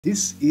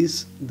This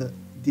is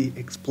the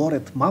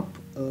explored map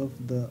of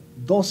the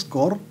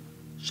Dosgor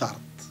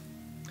shard.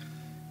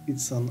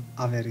 It's an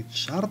average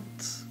shard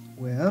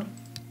where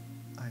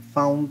I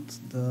found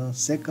the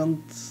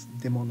second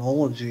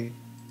demonology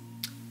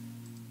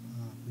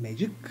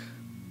magic,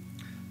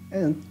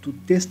 and to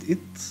test it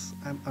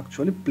I'm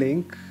actually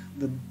playing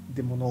the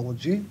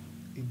demonology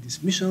in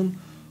this mission.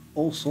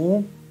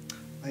 Also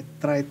I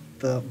tried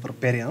the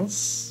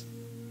barbarians,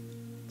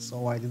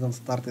 so I didn't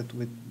start it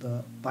with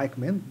the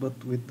pikemen but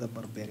with the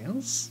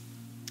barbarians,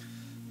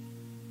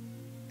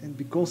 and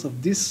because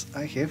of this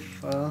I have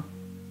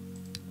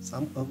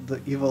some of the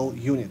evil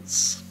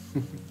units.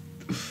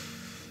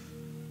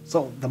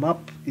 So the map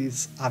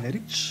is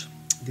average.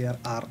 There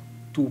are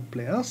two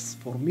players.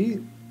 For me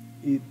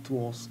it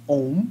was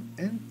Ohm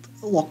and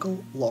a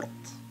local lord.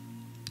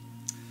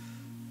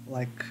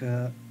 Like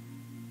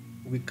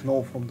we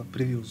know from the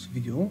previous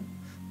video,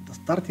 the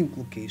starting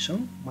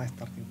location, my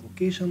starting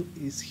location,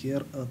 is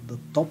here at the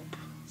top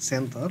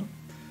center,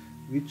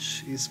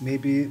 which is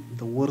maybe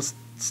the worst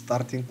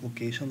starting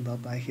location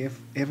that I have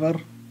ever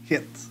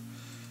had.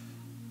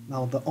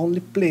 Now the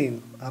only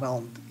plane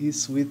around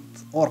is with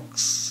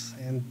orcs,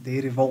 and they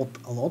revolt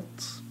a lot.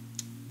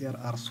 There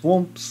are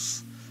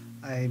swamps.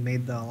 I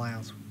made the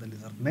alliance with the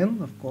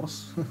Lizardmen, of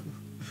course.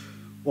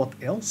 What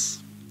else?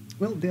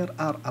 Well, there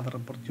are other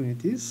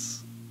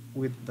opportunities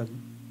with the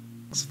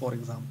Garsecon, for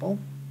example,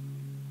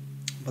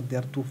 but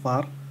they're too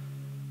far.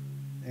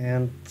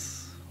 And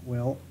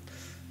well,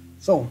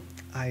 so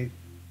I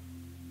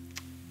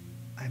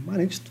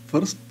managed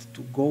first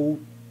to go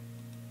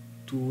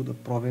to the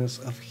province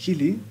of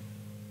Hilly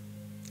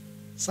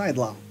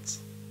Sidelands.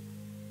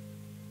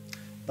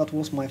 That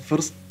was my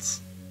first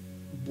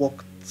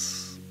blocked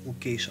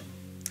location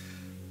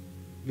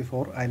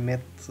before I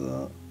met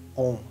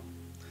Om.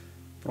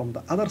 From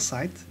the other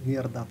side,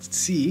 near that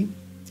sea,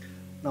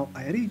 now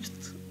I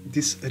reached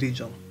this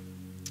region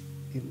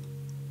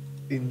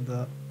in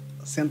the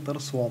center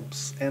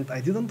swamps, and I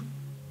didn't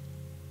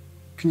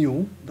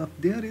knew that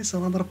there is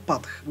another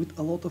path with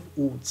a lot of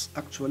woods.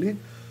 Actually,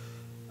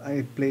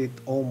 I played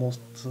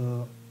almost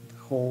the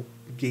whole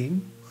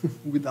game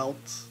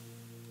without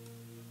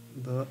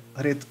the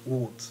red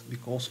wood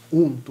because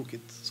took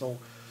it. So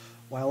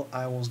while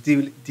I was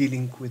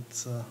dealing with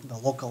the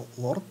local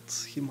lord,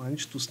 he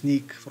managed to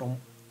sneak from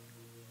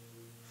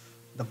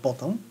the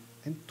bottom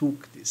and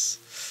took this.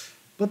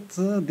 But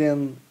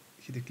then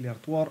he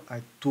declared war.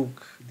 I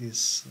took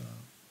these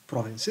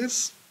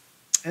provinces,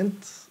 and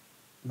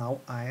now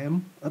I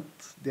am at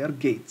their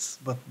gates.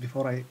 But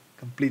before I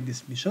complete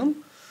this mission,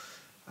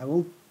 I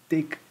will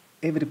take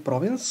every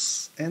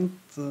province and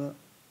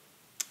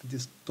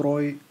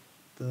destroy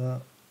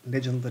the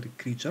legendary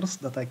creatures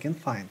that I can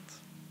find.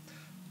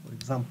 For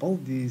example,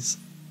 these,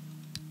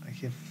 I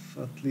have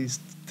at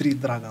least 3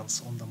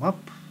 dragons on the map.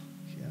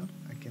 Here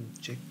I can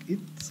check it.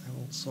 I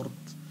will sort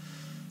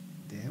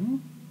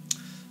them.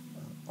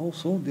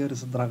 Also there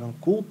is a dragon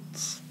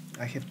cult.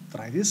 I have to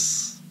try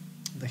this.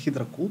 The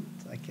Hydra cult,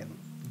 I can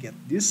get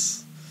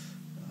this.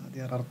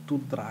 There are 2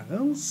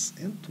 dragons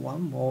and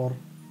 1 more.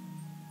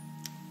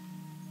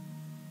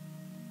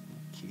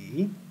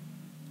 Okay,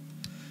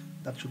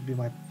 that should be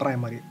my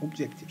primary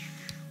objective.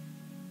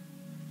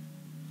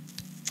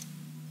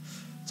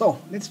 So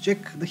let's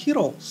check the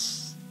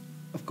heroes.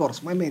 Of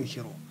course, my main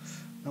hero.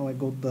 Now I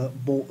got the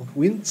Bow of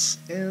Winds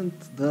and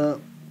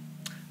the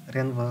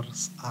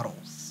Renvar's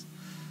arrows.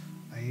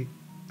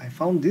 I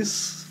found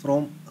this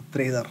from a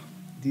trader.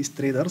 These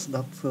traders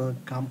that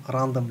come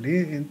randomly,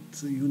 and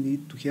you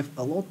need to have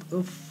a lot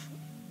of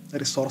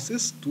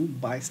resources to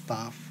buy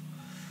stuff.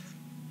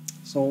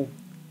 So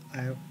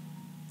I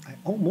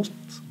almost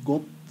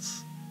got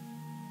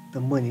the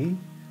money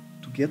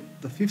to get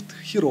the 5th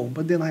hero,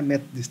 but then I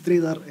met this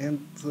trader, and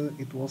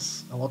it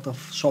was a lot of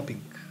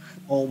shopping.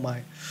 All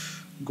my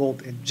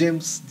gold and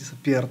gems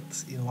disappeared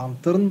in 1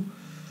 turn,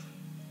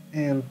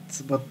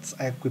 but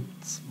I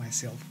equipped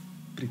myself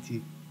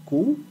pretty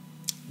cool.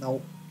 Now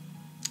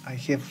I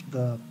have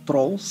the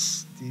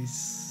trolls.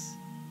 This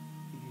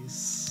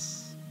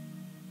is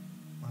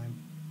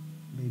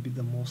maybe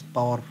the most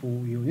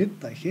powerful unit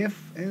I have,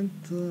 and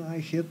I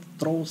had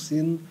trolls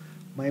in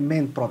my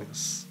main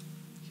province.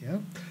 Here,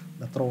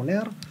 the troll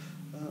lair,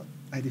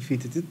 I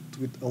defeated it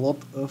with a lot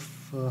of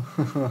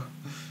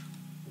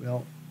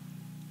well,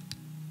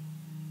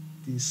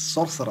 these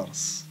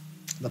sorcerers.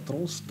 The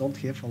trolls don't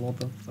have a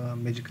lot of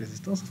magic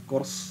resistance, of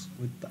course,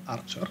 with the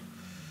archer.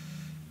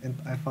 And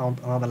I found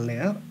another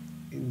lair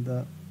in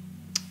the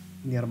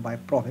nearby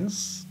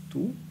province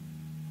too.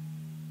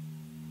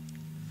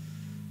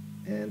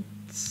 And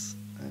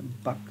I'm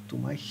back to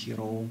my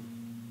hero.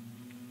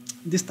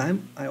 This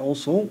time I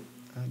also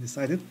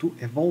decided to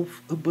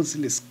evolve a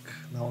basilisk.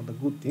 Now the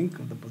good thing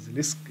of the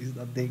basilisk is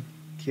that they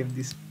have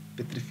this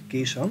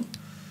petrification,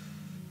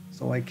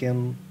 so I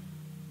can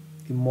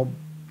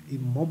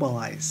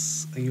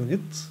immobilize a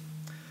unit.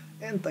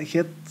 And I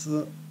had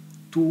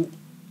 2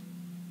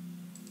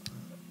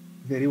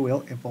 very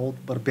well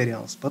evolved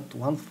barbarians, but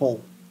 1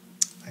 fall.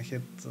 I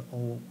had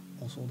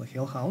also the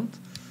hellhound,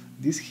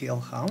 This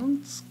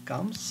Hellhound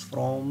comes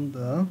from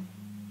the,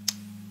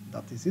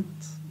 that is it,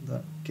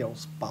 the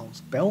Chaos Pound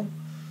spell.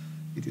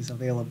 It is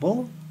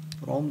available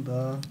from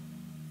the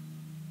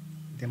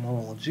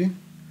Demonology,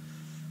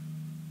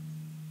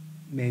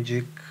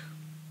 Magic,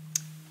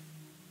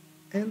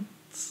 and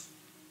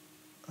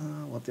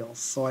what else?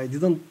 So I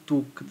didn't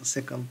took the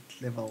second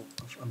level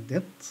of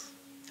Undead,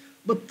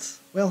 but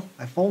well,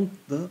 I found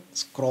the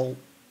Scroll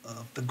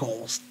of the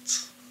Ghost.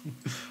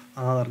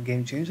 Another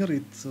game changer.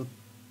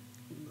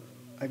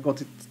 I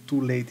got it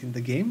too late in the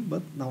game,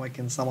 but now I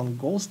can summon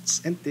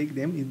ghosts and take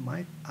them in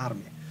my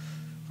army.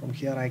 From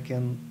here I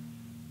can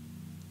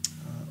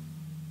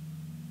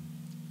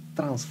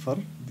transfer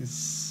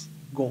this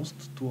ghost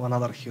to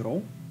another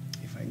hero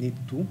if I need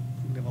to,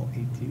 level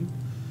 18.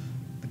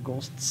 The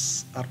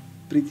ghosts are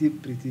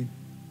pretty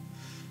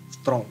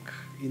strong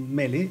in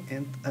melee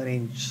and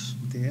range.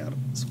 They are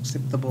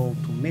susceptible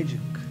to magic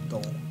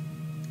though.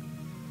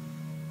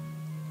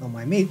 Now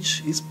my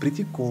mage is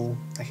pretty cool.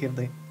 I have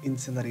the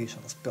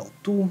incineration spell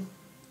too.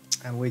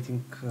 I'm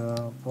waiting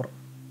for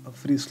a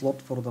free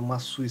slot for the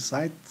mass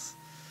suicide,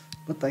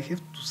 but I have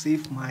to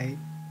save my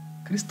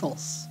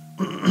crystals.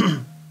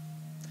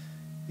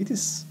 It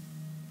is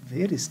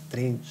very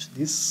strange.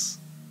 This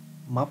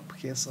map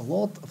has a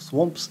lot of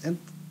swamps and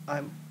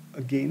I'm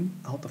again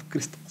out of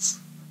crystals.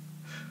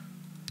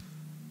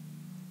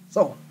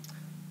 So,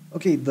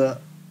 okay, the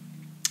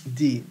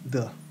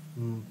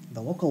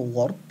local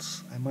lord,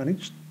 I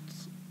managed,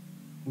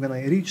 when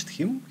I reached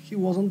him, he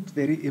wasn't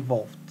very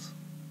evolved.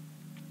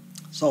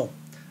 So,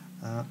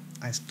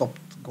 I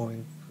stopped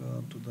going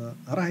to the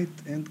right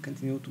and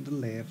continued to the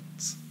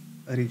left.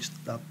 I reached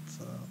that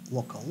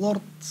local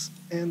lord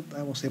and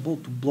I was able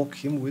to block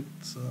him with,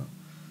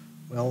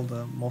 well,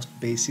 the most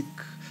basic,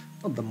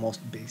 not the most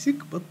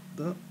basic, but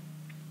the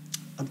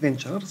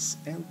adventurers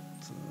and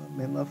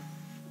men of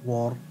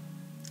war.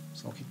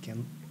 So he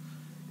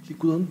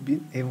couldn't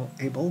be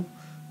able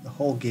the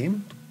whole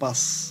game to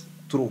pass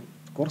through.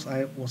 Of course,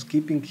 I was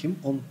keeping him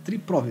on 3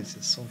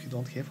 provinces, so he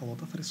don't have a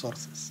lot of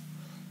resources.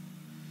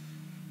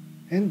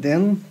 And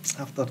then,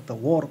 after the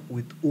war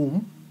with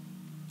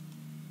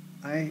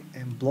I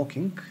am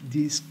blocking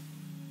these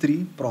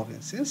 3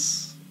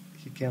 provinces.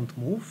 He can't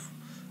move.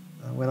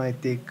 When I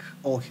take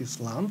all his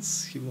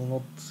lands, he will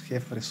not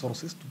have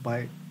resources to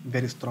buy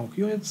very strong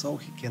units, so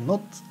he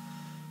cannot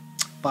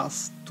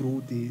pass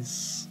through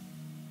these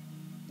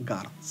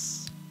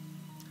guards.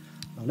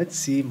 Now let's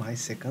see my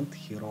second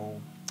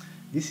hero.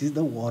 This is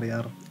the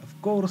warrior.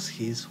 Of course,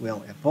 he is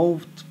well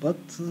evolved, but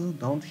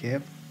don't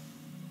have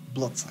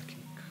bloodsucking.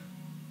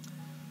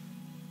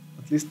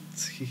 At least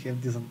he has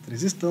decent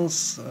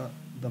resistance.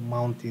 The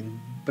mountain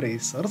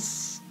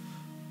bracers.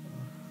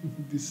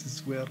 This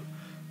is where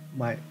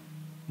my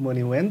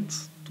money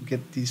went to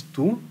get these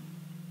 2.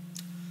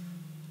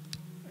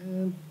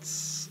 And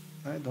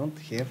I don't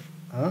have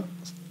a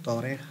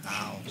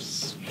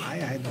storehouse.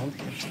 Why I don't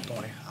have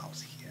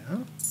storehouse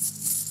here?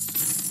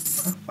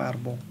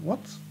 Fireball. What?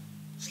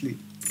 Sleep.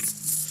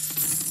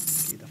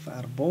 Okay, the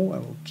fireball. I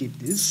will keep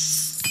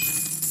this.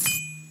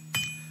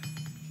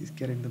 He's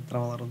carrying the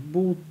traveler's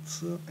boot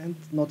and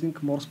nothing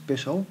more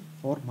special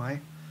for my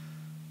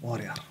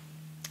warrior.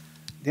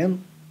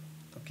 Then,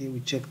 okay, we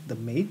checked the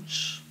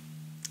mage.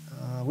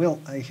 Well,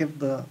 I have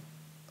the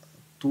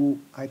 2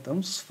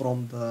 items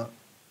from the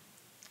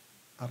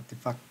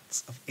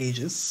artifacts of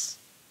ages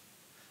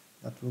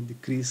that will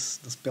decrease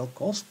the spell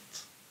cost,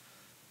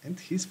 and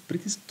he's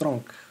pretty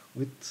strong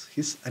with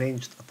his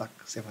ranged attack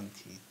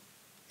 17,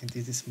 and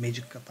it is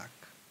magic attack.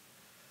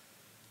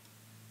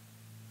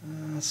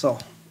 So,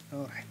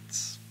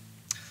 alright,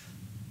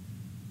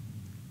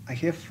 I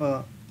have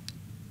well,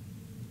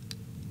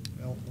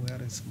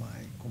 where is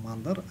my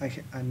commander?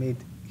 I made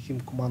him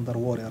commander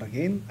warrior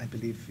again. I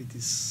believe it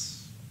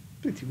is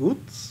pretty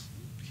good.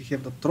 He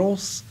have the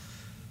trolls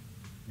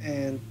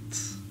and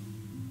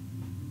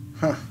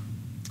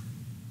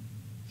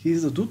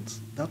he's the dude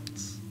that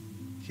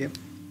have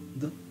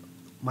the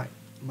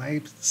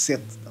my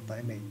set that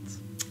I made.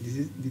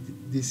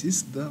 This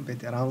is the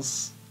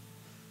veterans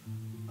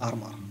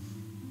armor.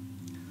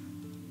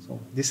 So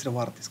this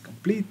reward is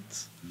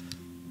complete.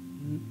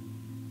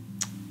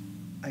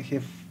 I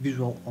have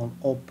visual on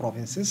all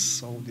provinces,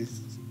 so this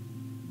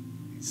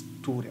is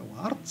 2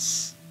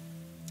 rewards.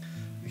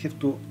 I have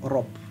to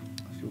rob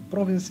a few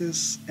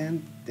provinces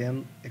and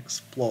then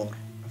explore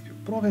a few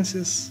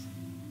provinces,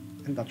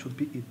 and that should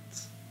be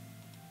it.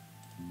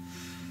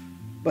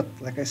 But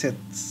like I said,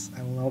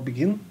 I will now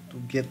begin to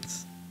get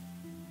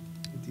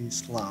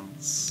these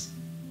lands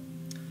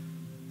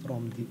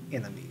from the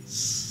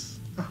enemies.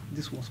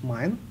 This was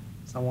mine.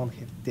 Someone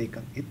had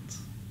taken it.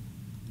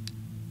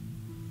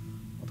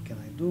 What can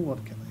I do?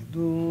 What can I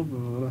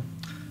do?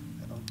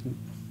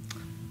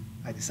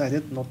 I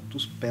decided not to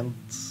spend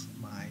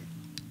my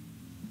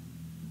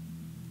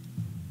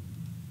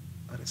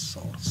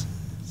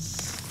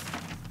resources.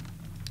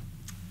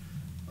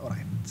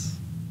 Alright.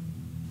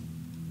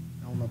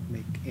 I will not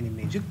make any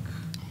magic.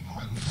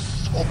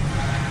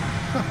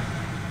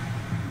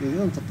 They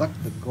didn't attack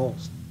the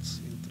ghosts.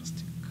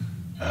 Interesting.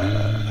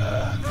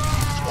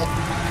 Oh,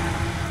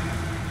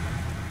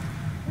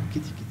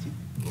 kitty, kitty.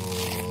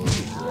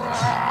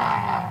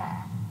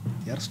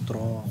 They are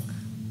strong.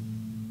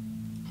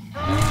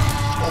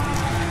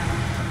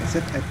 Like I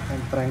said,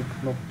 I'm trying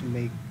not to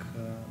make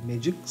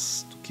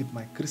magics to keep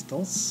my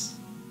crystals.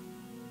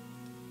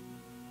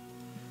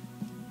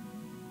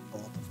 A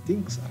lot of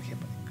things are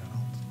happening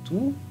around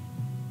too.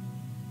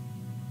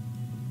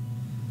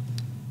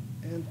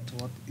 And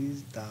what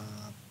is that?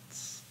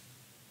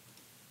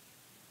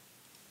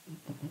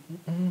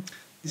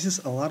 This is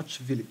a large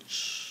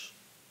village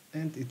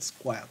and it's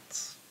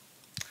quiet.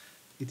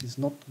 It is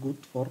not good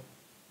for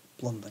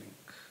plundering.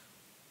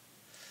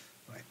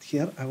 Right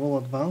here I will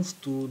advance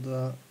to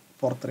the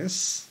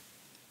fortress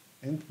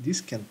and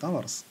these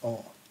centaurs.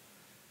 Oh,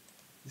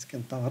 these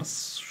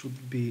centaurs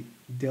should be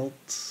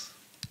dealt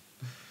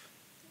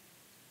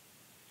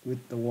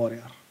with the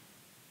warrior.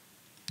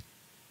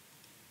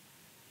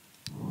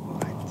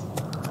 Right.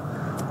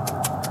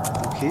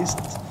 Little haste,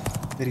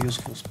 very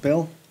useful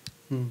spell.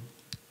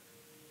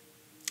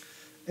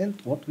 And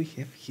what we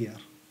have here?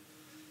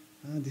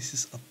 This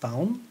is a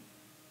town.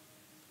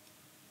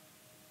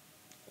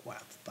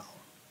 Quiet town.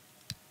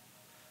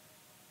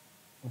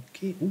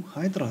 Okay,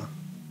 Hydra.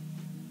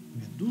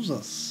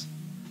 Medusas.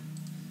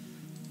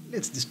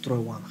 Let's destroy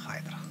one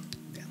Hydra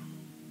then.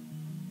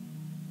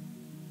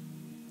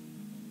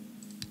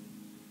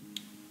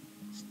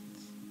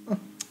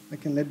 I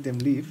can let them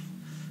leave,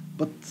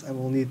 but I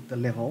will need the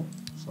level,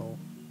 so.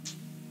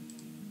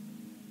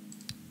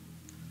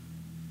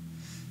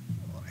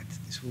 Alright,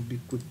 this will be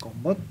quick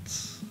combat.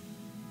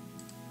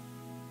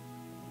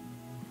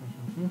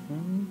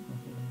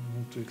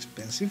 Too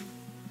expensive.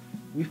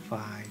 We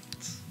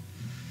fight.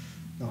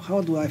 Now,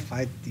 how do I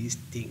fight these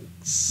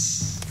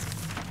things?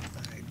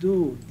 I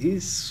do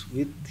this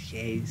with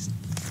haste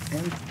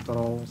and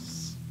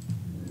throws.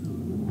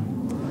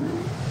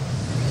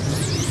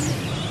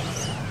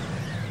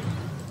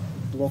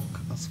 Block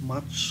as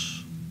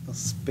much as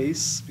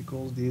space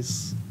because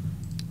these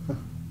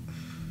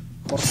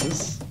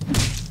horses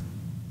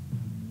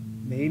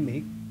may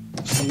make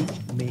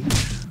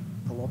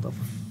a lot of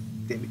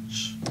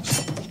damage.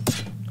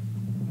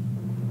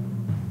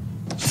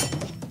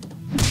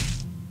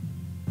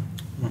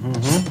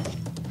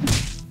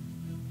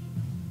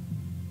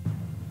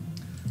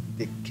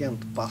 They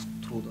can't pass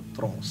through the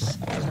trolls.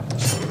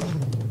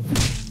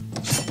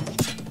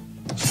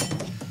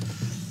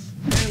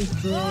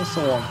 And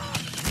so on.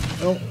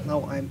 Well, now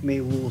I may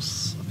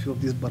lose a few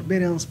of these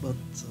barbarians, but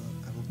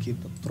I will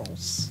keep the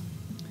trolls,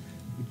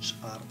 which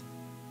are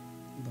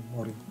the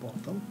more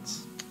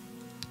important.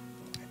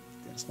 Right,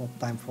 there's no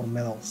time for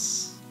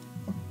medals.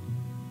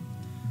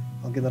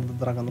 I'll gather the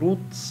dragon root,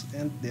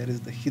 and there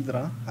is the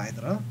Hydra.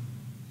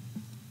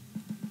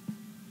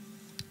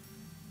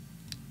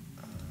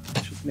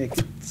 I should make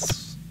it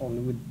only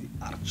with the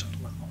archer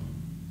now.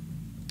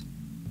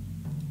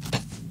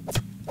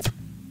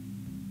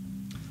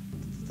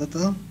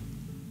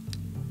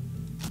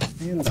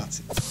 And that's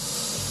it.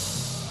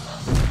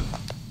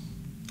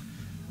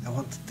 I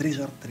want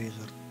treasure.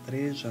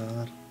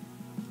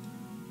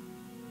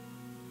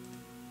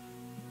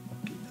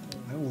 Okay,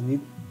 I will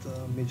need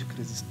magic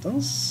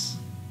resistance.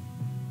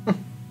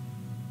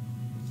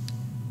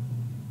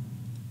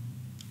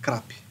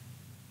 Crappy.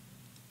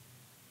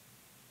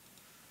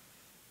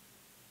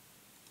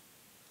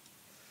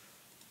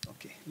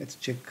 Okay, let's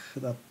check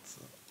that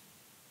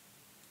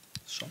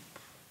shop.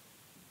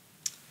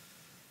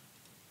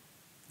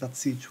 That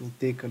siege will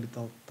take a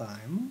little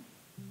time.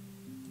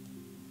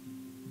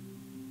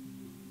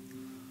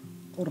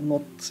 Or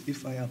not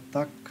if I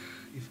attack,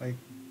 if I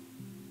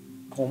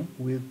come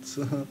with,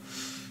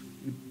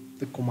 with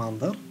the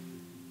commander.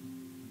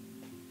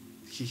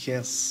 He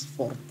has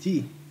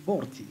 40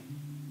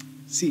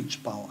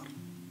 siege power.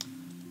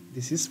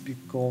 This is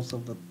because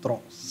of the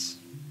trolls.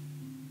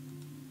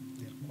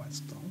 They're quite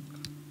strong.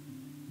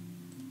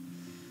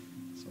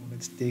 So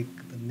let's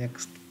take the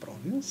next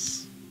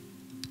province.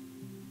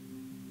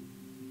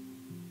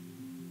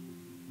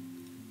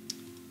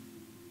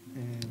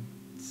 And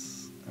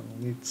I will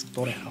need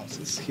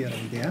storehouses here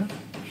and there.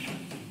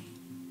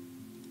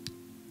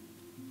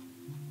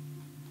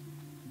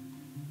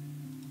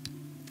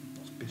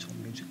 No special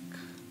magic.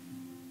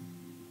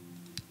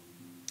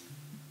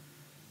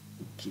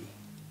 Okay.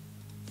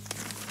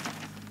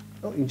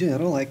 Well, in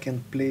general, I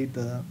can play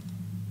the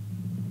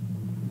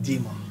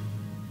demon.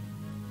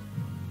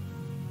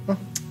 Huh,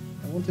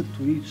 I wanted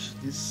to reach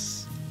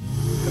this.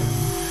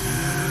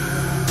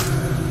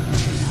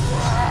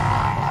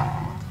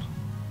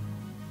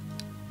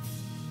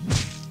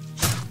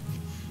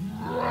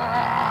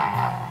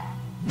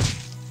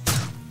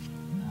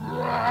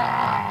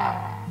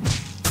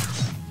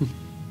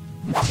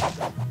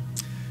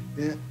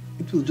 Yeah,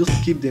 it will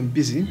just keep them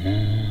busy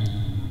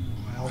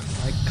while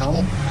I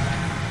come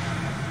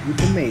with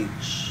the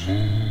mage.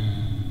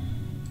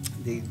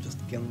 They just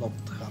cannot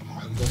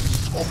harm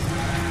those.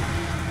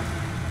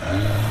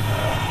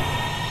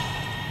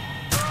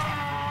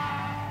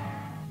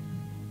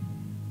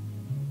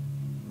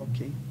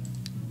 Okay.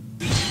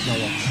 Now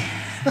what?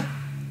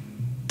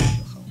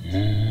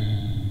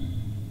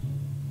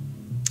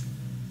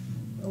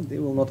 they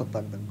will not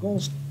attack the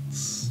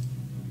ghosts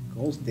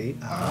because they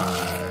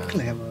are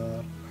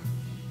clever.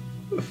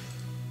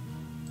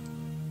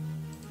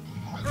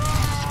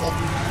 One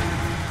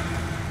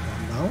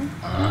down.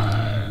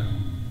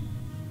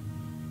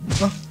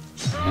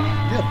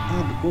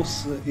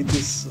 Because it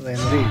is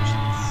enraged.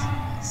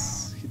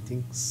 Yes, he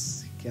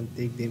thinks he can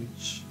take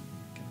damage,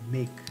 can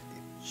make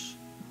damage.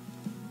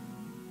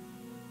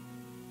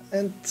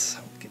 And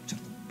I will capture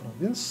the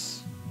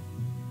province.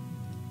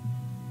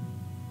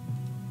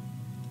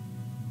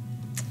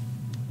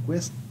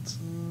 Quest.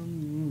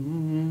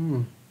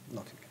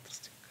 Nothing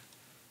interesting.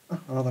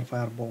 Another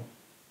fireball.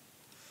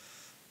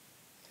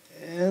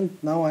 And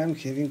now I'm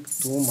having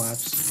too much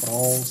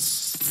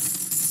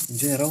sprawls. In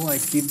general, I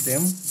keep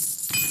them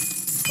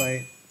if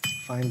I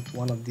find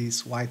one of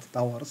these white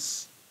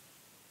towers.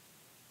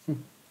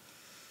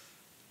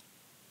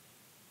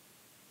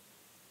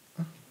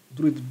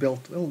 Druid's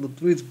belt. Well, the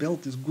druid's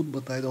belt is good,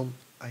 but I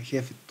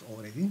have it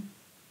already.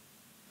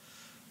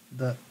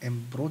 The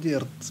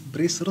embroidered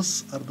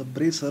bracers are the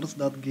bracers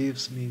that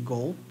gives me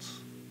gold.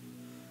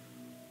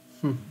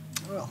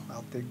 Well,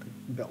 I'll take the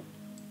belt.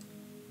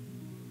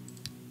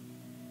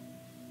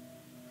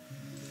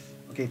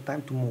 Okay,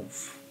 time to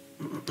move.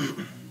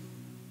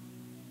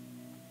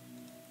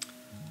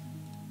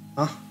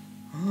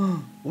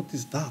 What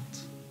is that?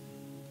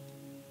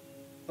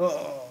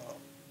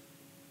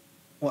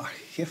 Well,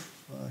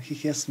 he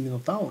has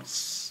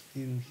minotaurs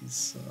in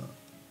his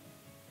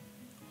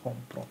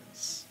home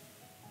province.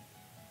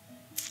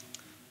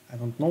 I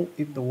don't know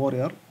if the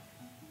warrior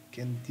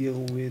can deal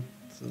with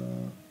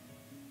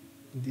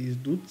these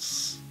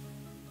dudes,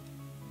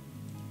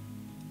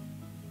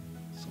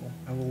 so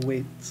I will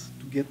wait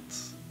to get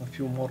a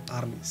few more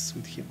armies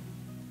with him.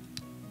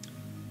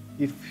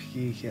 If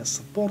he has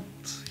support,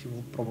 he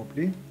will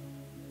probably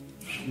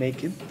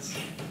make it.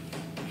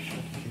 What we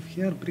have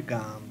here?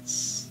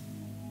 Brigands.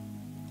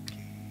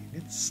 Okay,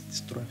 let's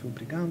destroy a few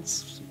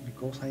brigands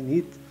because I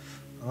need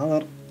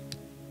another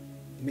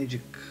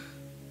magic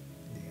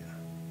there.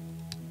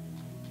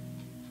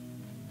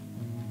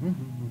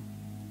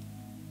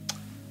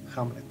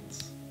 Hamlet.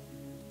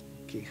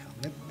 Okay,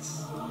 Hamlet.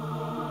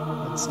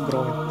 Let's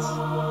grow it.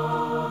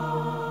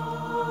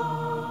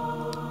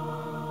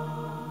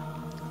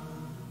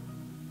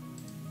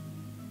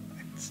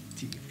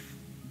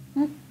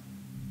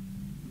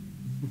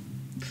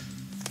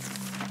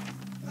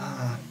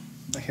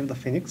 I have the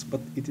Phoenix, but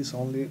it is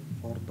only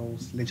for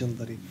those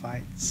legendary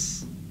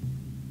fights.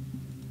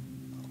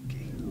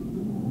 Okay.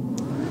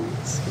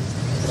 This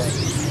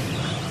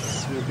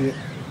will be a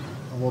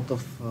lot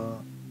of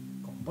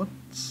combat.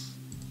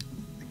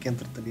 I can't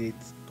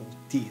retaliate those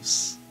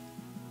thieves.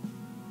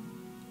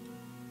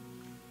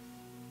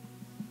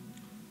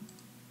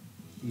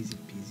 Easy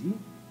peasy.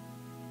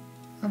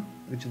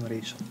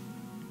 Regeneration.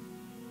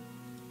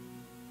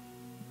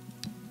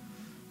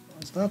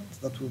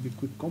 That will be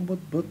quick combat,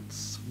 but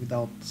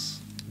without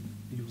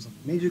use of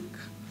magic.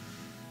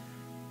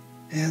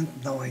 And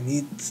now I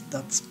need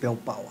that spell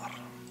power.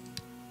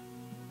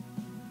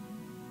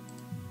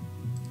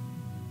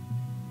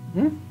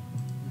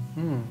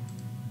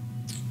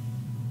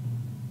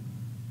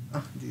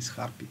 These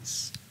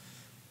harpies.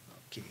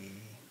 Okay.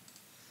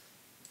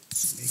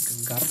 Let's make a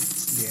guard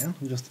there,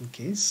 just in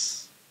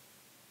case.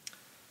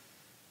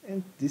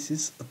 And this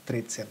is a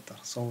trade center,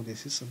 so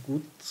this is a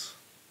good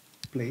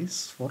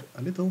place for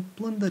a little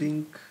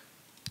plundering.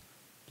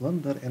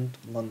 Plunder and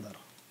blunder.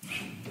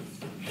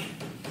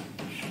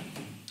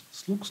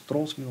 Slugs,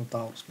 trolls,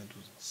 minotaurs,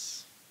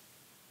 medusas.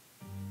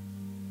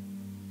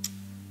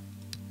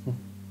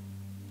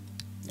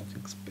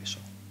 Nothing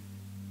special.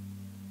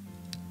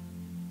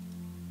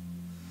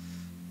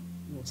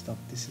 What's that?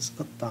 This is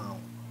a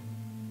town.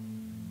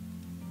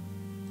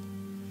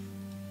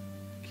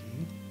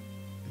 Okay.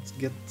 Let's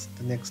get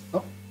the next...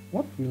 Oh,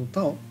 what?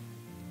 Minotaur?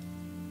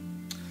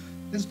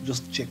 Let's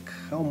just check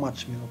how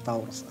much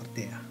minotaurs are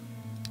there.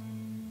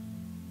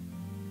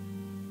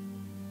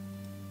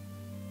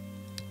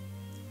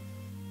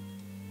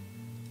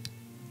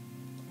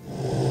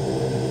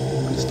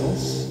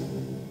 Crystals.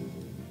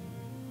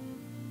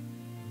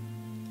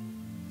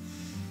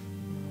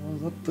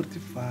 That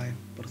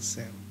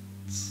 35%.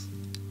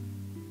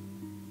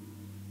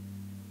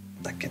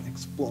 I can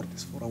explore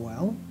this for a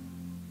while.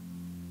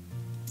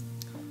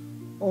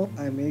 Or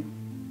I may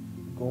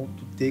go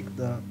to take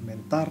the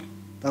Mentar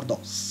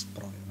Tardos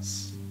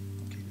province.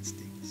 Okay, let's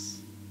take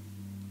this.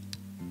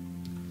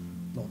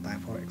 No time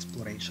for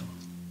exploration.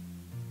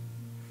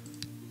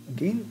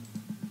 Again,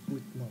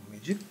 with no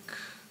magic.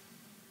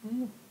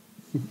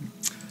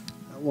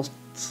 I lost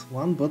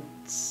one, but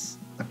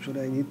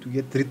actually I need to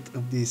get rid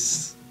of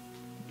these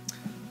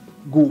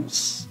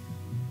ghouls.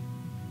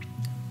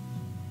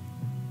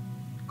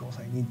 Because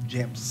I need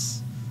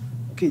gems.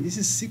 Okay, this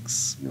is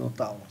 6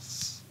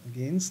 minotaurs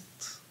against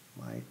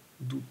my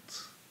dude.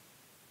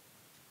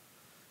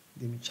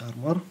 Damage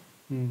armor.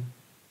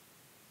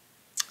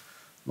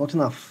 Not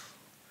enough.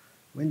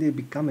 When they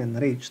become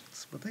enraged,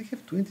 but I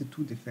have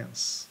 22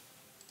 defense.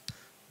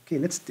 Okay,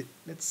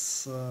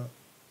 let's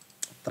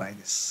try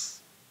this.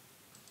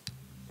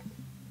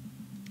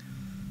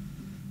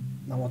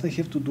 Now what I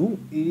have to do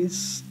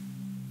is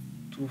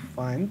to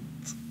find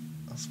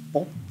a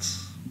spot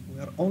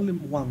where only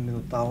one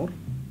Minotaur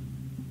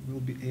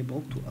will be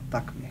able to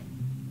attack me.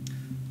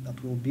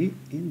 That will be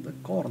in the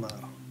corner.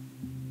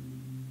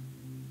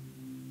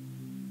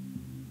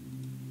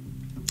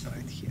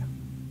 Right here.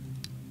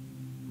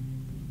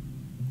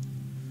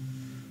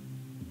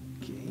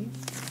 Okay,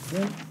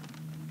 then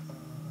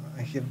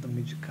I have the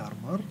magic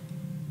armor.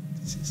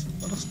 This is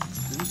first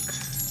thing.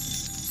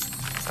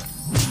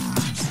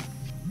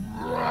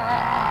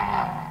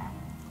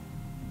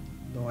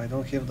 Though I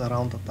don't have the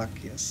round attack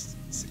yet.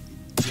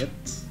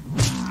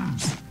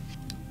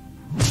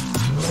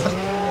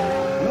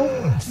 No,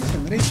 it's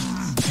enraged.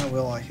 Ah,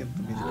 well, I have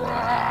the magic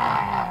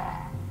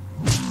armor.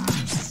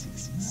 Yes.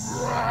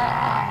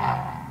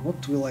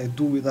 What will I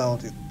do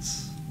without it?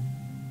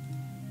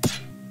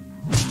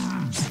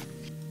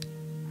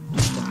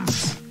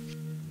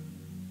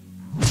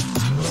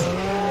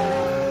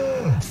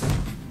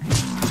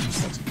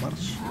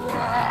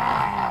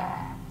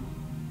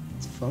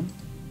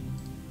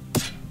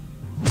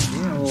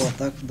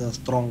 The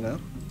stronger,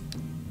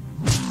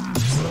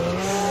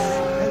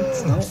 and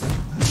now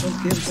I don't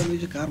get the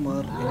magic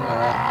armor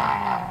anymore.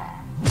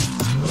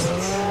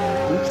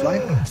 Looks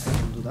like I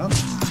can do that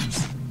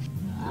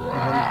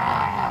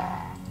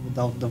even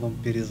without the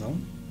vampirism.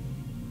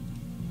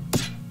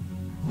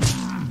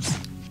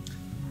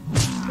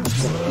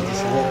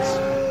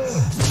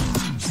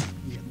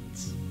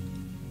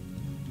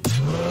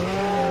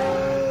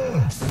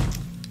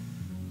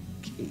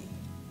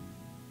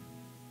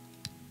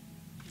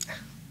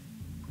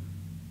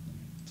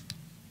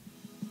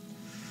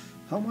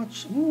 How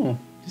much?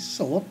 This is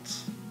a lot.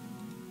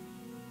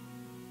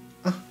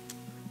 Ah,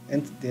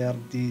 and there are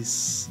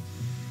these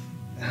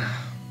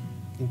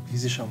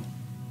Inquisition.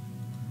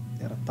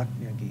 They are attacking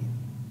me again.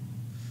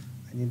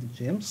 I need the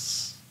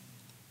gems.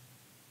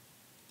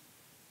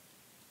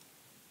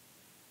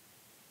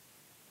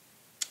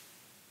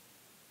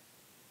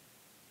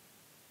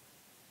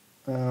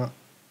 Okay.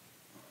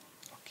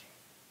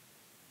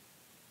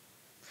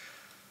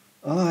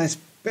 I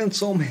spent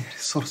so many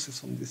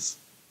resources on this.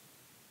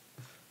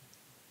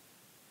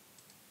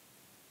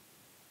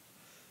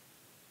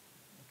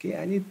 Okay,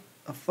 I need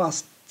a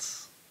fast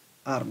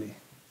army.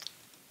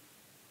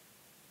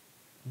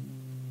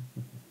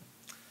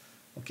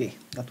 Okay,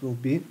 that will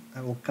be,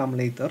 I will come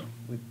later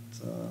with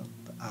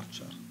the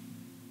archer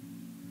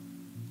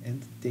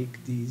and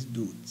take these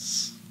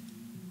dudes.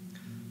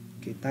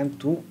 Okay, time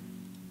to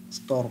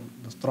storm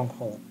the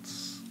stronghold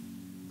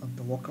of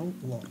the local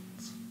lord.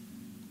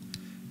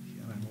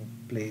 Here I will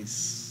place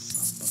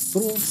some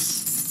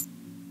patrols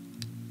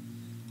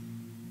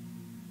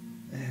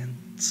and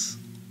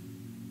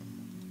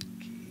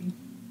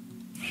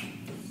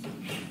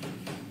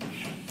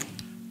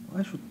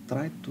I should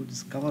try to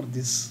discover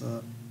this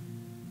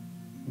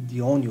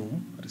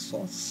Dionium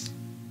resource.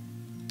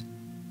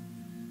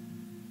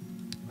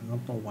 I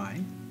don't know why.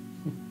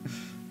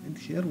 And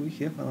here we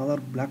have another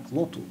Black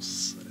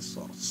Lotus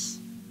resource.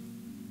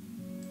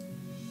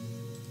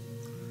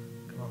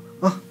 Come on.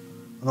 Ah,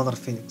 another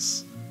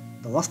phoenix.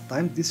 The last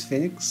time this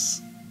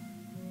phoenix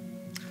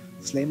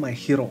slay my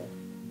hero.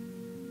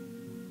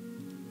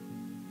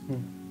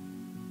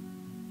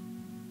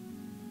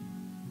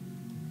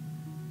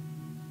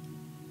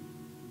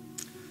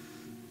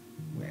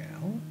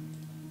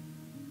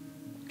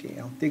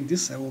 Take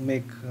this, I will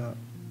make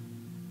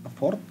a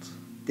fort,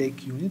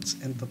 take units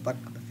and attack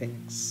the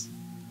Phoenix.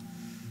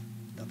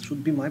 That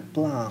should be my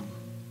plan.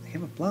 I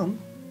have a plan.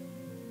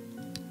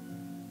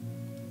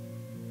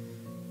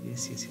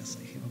 Yes, I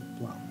have a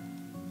plan.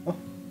 Oh,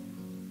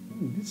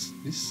 this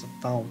is a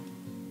town.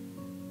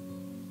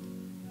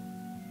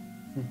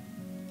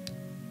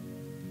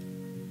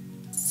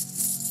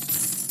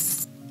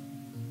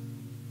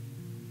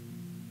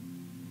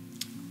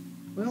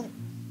 Well,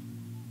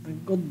 I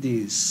got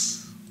this.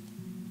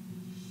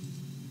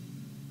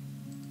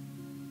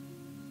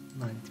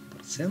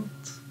 90%.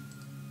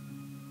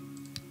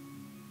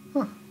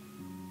 Let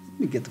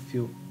me get a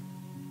few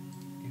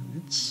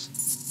units.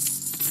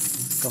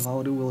 This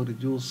cavalry will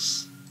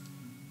reduce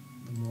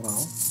the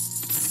morale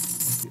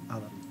of the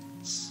other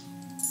units.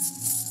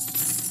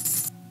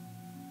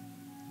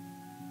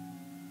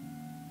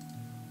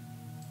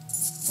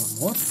 One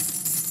more.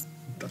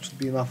 That should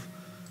be enough.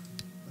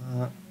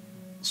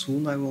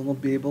 Soon I will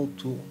not be able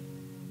to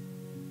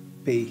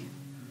pay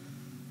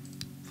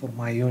for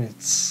my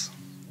units.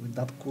 With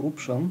that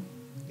corruption,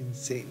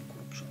 insane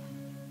corruption.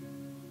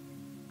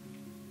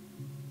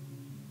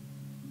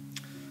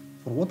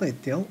 For what I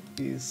tell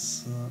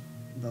is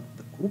that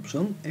the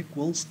corruption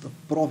equals the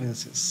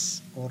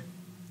provinces or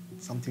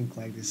something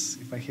like this.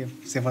 If I have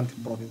 70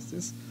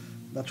 provinces,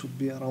 that should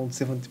be around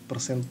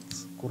 70%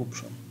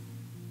 corruption.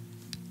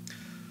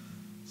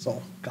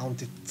 So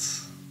count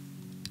it.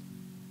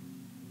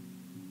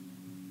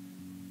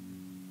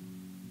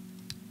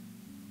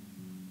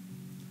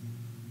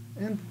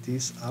 And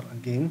these are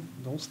again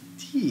those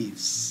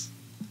thieves.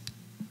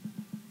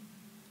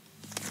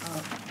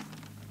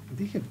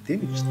 They have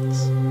damaged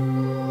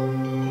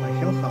my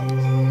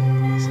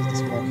hellhound.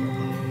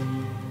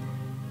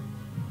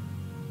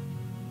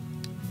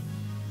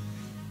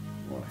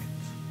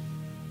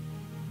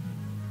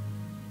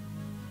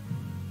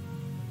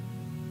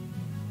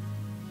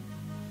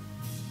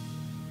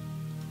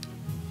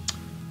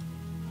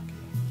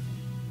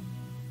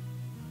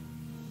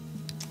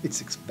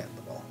 It's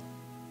expendable.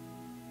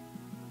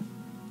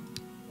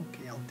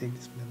 Okay, I'll take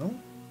this medal.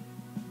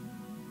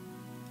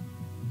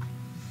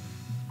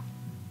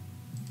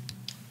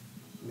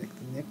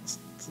 Next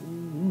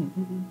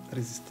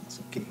resistance.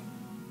 Okay.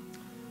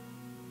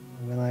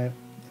 When I am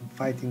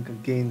fighting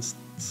against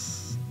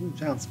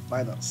giant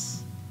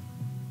spiders,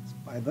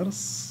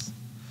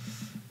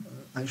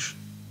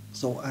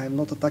 so I am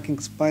not attacking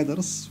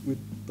spiders with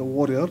the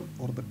warrior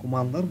or the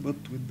commander, but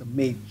with the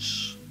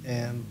mage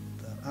and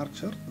the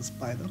archer. The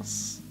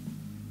spiders.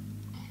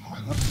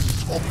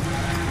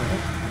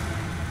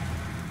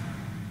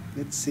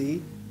 Let's say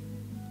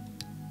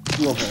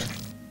global.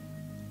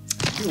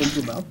 They will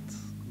do that.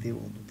 They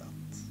will do that.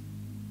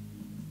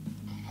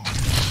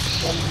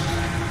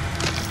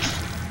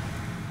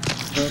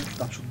 But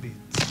that should be it.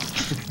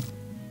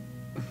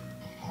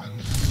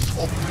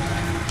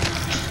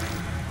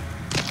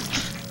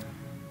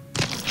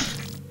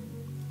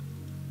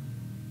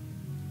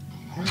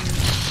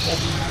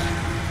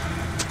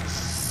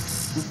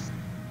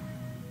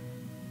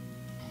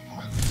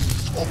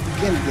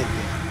 Can't get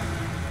there.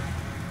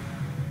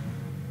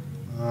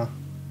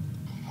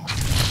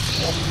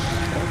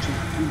 Approaching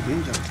too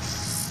dangerous.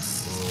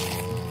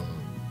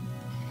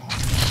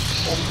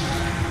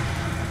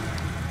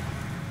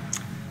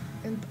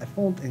 And I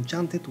found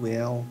enchanted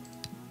well.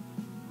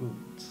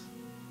 Good.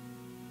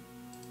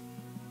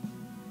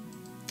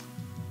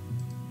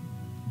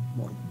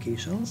 More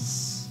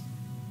locations.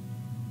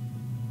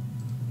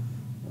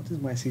 What is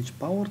my siege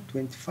power?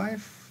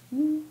 25.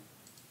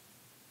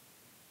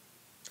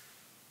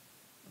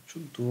 That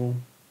should do.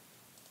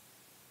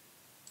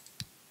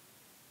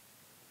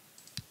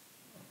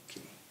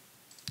 Okay.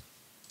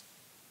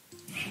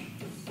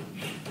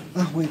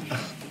 Wait.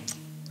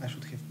 I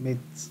should have made.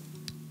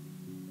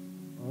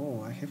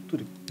 Oh, I have to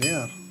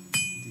repair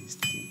these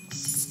things.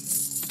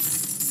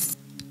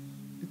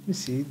 Let me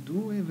see.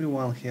 Do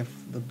everyone have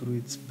the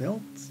druid's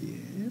belt?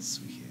 Yes,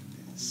 we have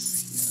this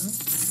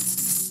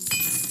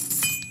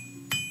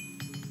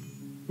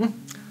here.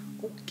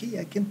 Okay,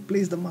 I can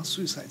place the mass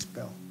suicide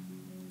spell.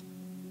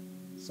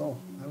 So,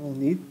 I will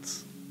need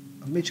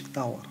a magic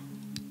tower.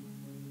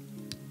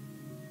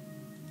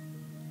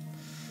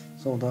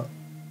 So the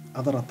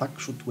other attack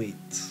should wait.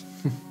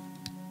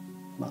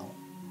 Now.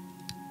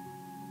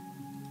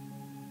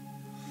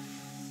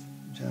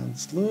 Giant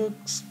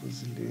slugs,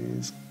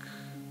 basilisk.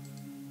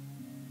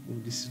 Oh,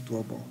 this is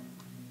doable.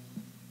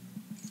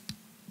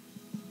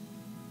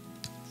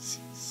 This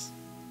is.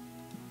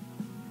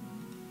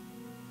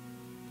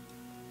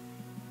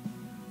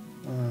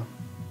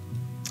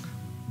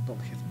 Don't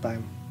have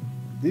time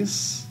for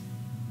this.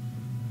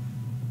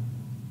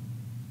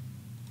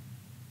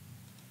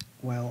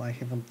 Well, I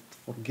haven't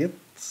forget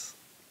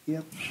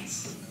yet.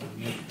 I'll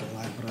make the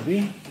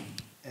library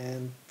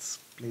and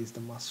place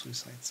the mass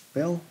suicide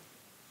spell.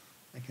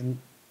 I can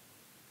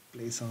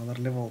place another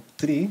level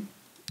 3.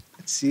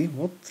 Let's see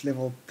what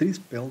level 3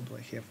 spell do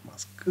I have.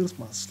 Mass Curse,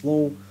 Mass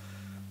Slow,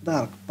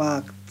 Dark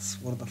Pact,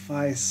 Word of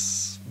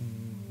Ice,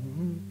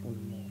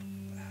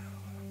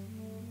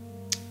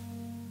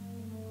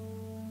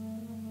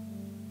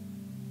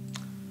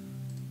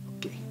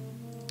 Okay,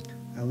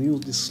 I'll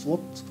use this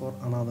slot for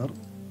another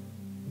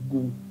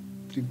ghoul,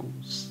 3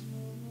 ghouls.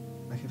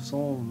 I have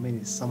so many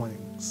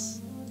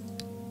summonings.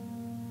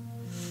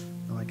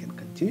 Now I can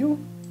continue.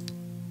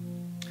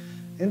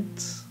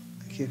 And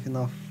I have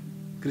enough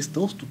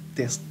crystals to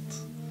test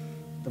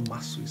the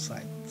mass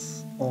suicide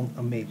on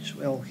a mage.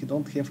 Well, he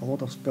don't have a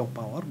lot of spell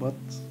power, but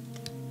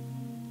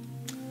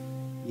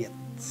yet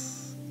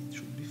it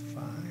should be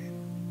fine.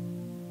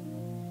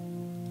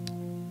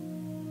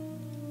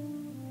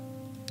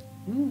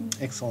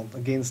 Excellent.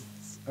 Against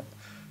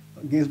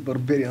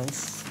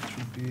barbarians, it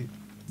should be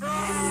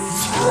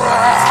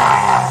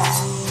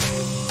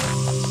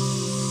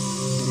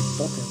very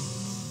potent.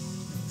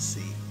 Let's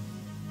see.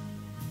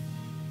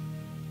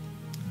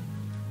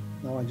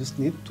 Now I just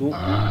need to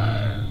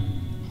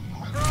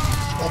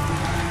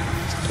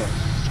destroy.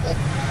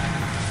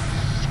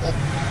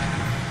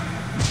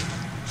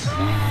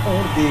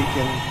 Or they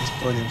can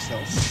destroy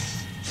themselves.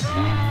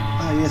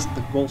 Ah yes,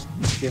 the ghosts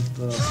have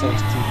the soul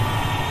stealing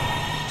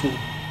too.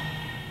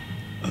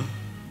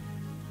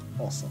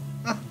 Awesome.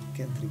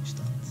 Can't reach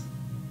that.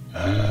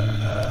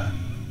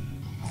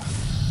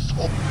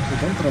 You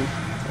don't run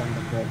from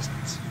the ghost.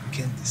 You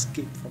can't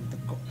escape from the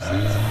ghost.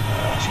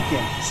 She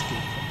can't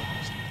escape from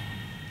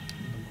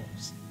the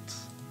ghost.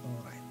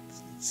 Alright,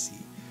 let's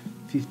see.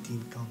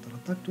 15 counter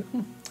attack.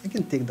 I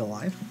can take the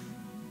life.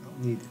 I'll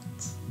need it.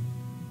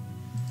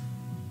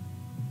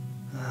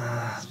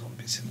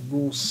 Zombies and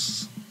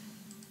ghouls.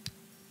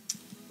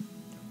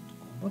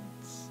 Combat.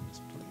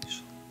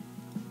 Exploration.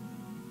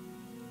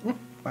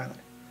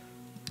 Finally.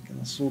 I can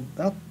assault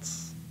that.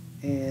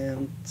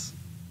 And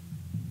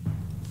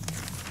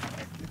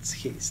let's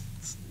haste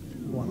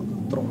one of the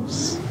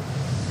trolls.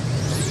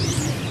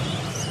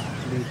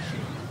 Right.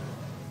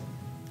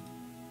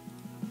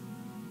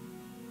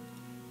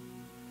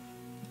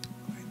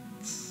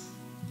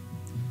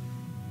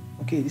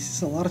 Okay, this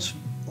is a large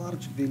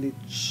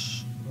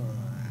village.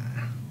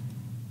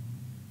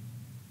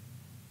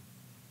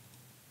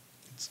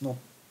 it's not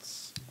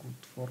good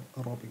for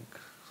robbing.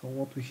 So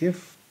what we have,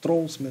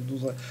 trolls,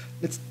 medusa.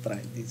 Let's try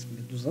these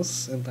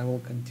medusas and I will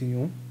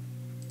continue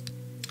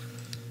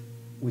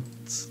with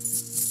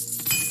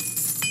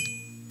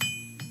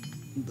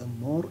the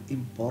more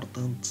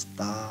important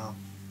stuff.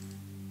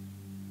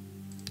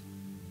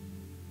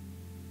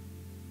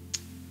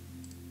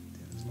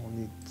 There is no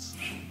need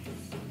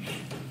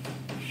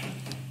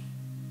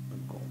the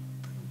gold.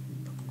 I don't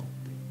need that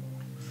gold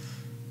anymore.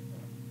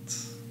 But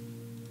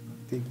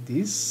I'll take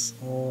this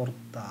or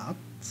that.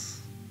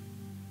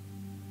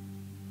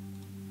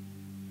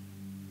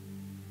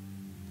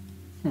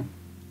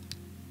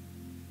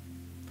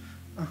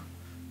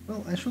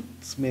 Well, I should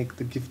make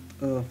the gift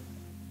of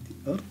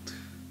the earth.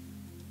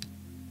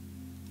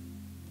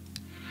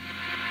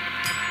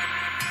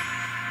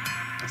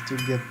 I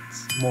still get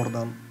more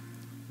than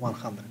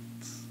 100.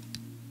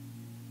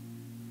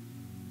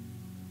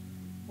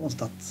 What's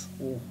that?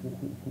 Oh,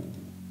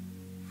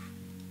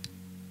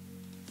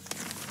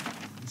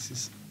 This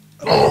is...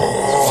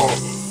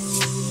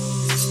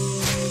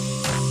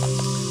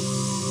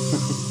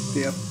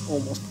 They are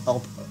almost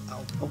out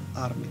of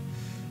army.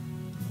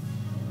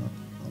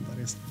 The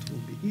rest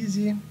will be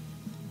easy. I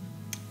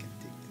can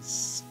take this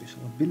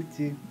special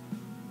ability.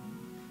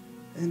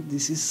 And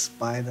this is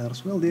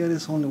spiders. Well, there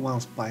is only one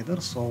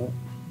spider, so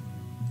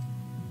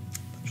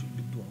that should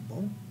be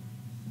doable.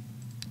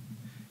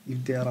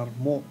 If there are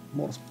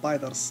more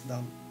spiders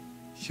than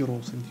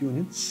heroes and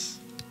units,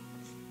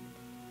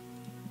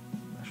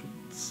 I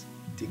should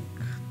think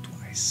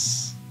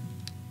twice.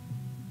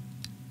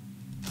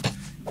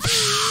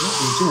 Well,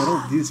 in general,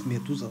 these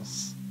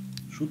medusas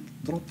should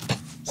drop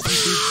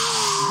something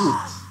good.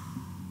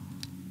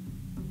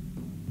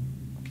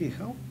 Okay,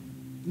 how?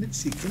 Let's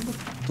see, can the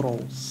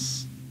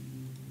trolls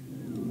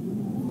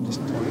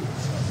destroy it?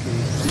 Okay.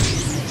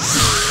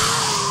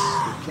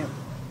 They can.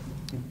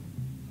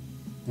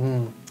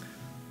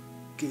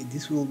 Okay,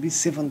 this will be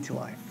 70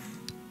 life.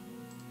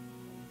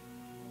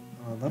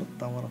 Another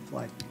tower of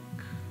lightning.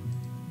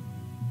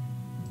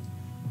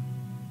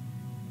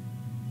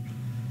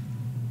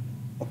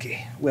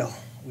 Okay, well,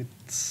 with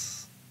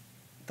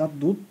that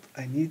dude,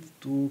 I need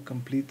to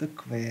complete a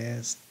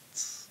quest.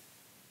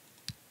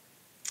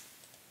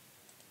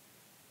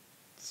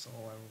 So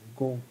I will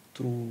go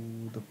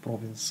through the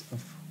province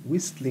of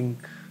Whistling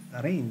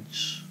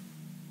Range.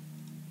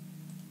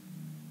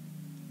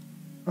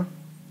 There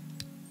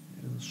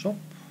is a shop.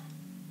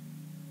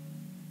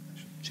 I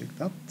should check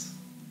that.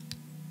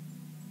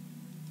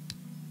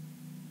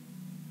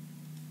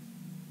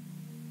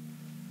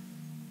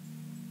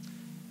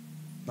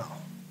 Now,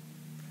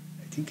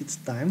 I think it's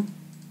time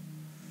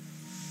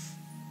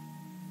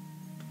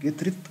to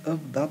get rid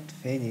of that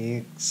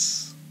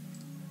phoenix.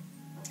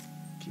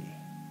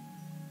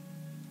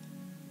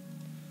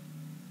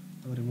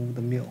 Remove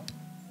the mill.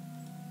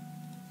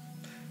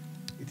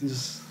 It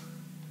is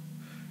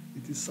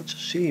such a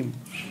shame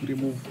to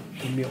remove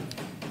the mill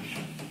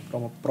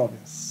from a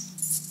province.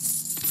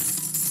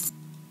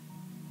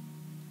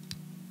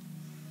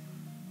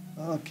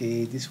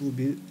 Okay, this will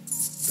be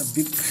a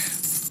big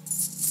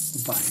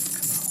bike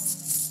now.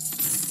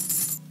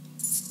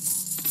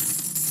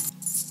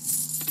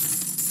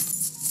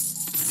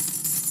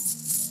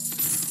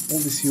 All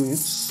these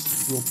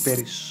units will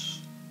perish.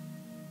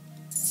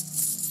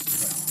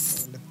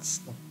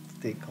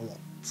 Take a lot.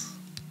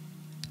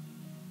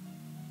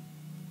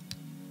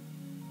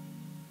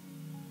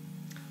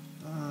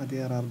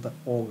 There are the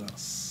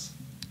ogres.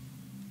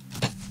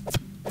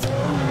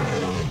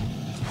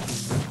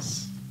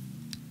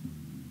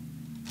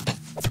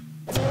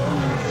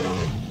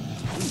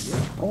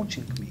 They're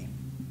approaching me.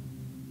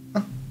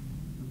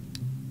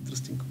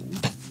 Interesting move.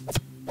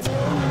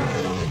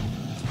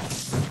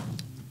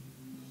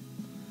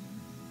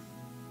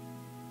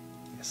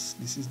 Yes,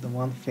 this is the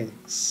one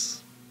phoenix.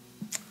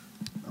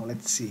 Now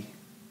let's see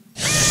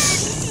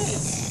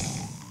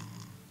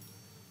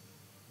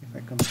if I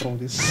can throw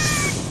this.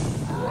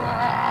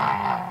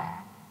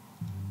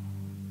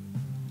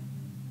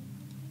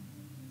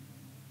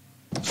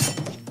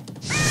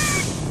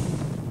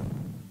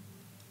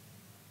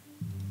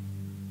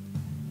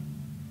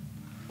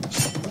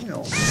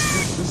 Well,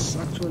 this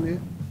actually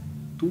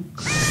took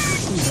a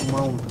decent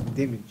amount of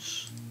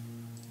damage.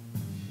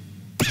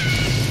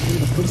 And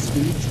the first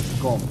unit is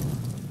gone.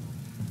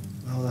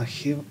 Now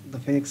the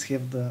Phoenix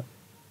have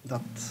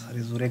that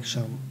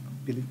resurrection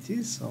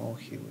ability, so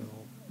he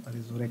will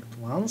resurrect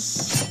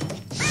once.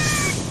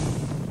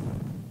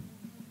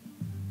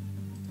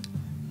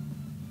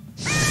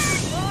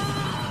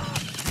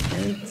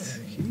 And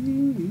he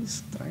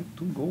is trying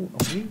to go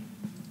away.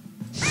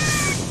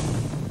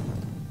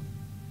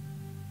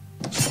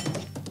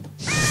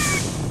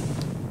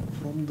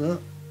 From the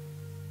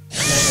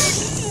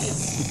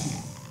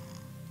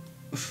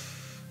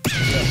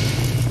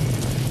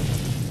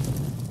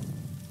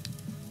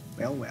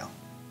well.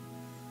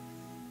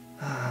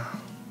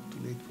 Too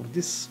late for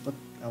this, but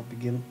I'll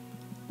begin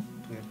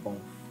to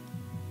evolve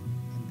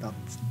in that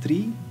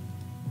tree.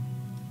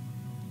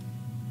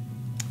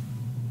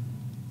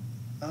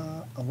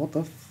 A lot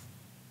of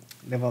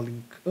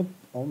leveling up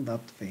on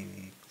that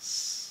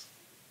phoenix.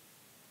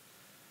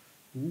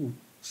 Ooh,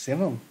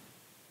 7.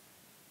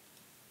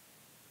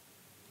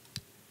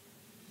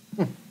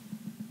 No.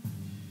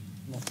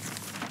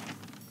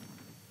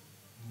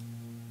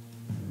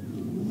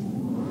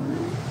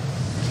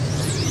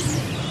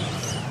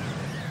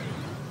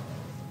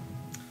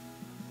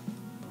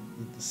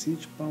 Need the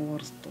siege power,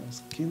 stone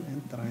skin,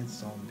 and tried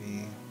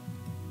zombie.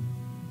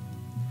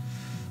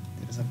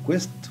 There is a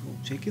quest,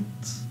 we'll check it.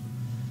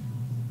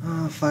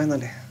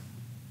 Finally,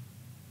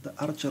 the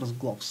archer's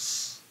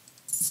gloves.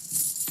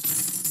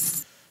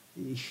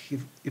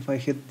 If I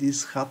had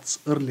these hats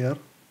earlier,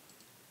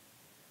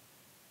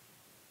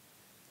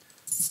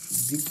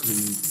 should be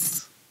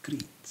great.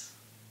 Great.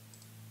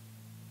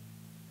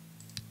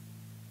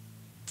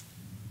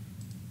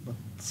 But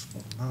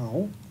for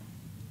now,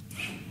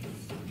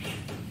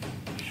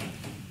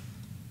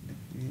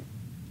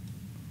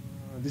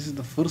 this is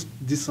the first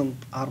decent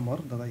armor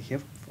that I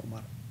have for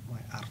my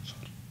archer.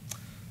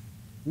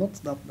 Not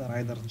that the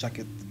rider's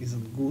jacket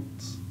isn't good.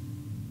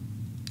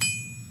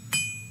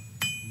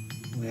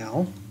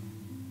 Well,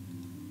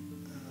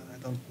 I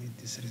don't need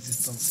this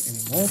resistance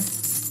anymore.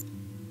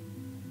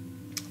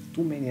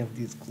 Too many of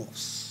these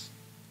gloves.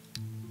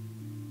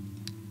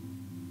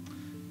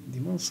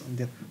 Demons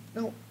undead.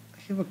 Well, I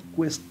have a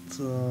quest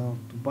to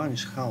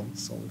banish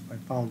hounds, so if I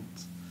found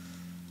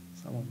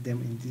some of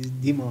them in these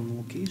demon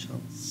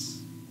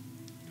locations,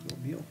 it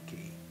will be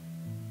okay.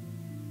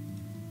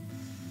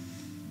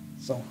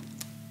 So,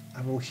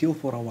 I will heal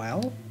for a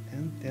while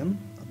and then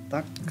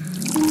attack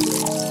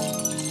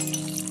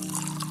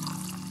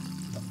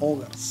the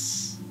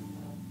ogres.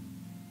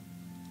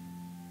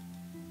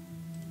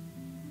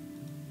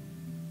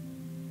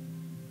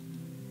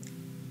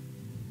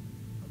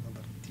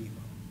 Another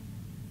demon.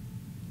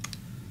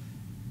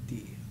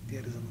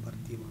 There is another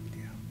demon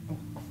there.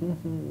 Oh,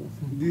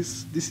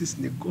 this is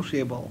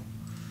negotiable.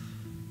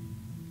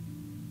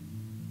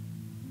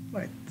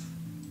 Right,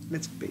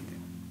 let's pay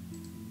them.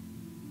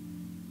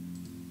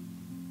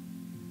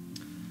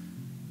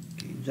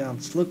 Okay,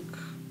 giant slug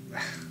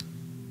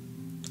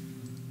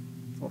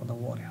for the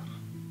warrior.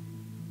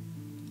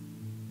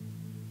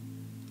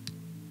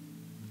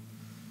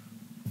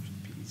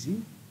 Should be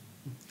easy.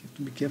 Have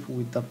to be careful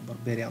with that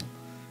barbarian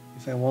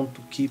if I want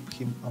to keep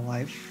him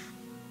alive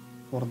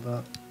for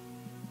the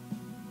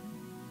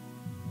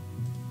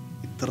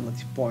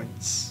eternity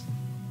points.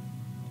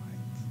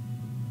 Right.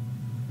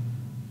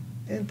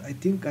 And I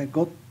think I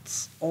got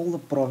all the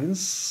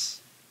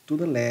province to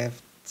the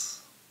left.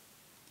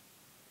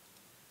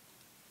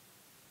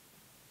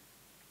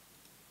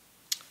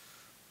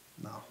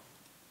 Now,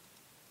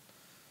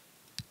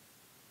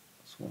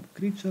 swamp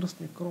creatures,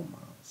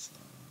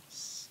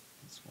 necromancers,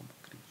 and swamp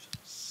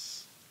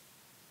creatures.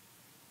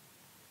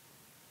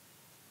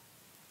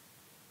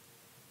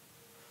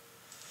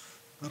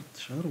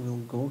 Archer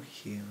will go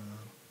here,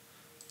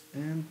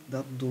 and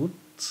that dude.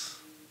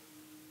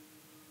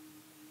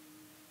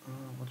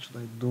 What should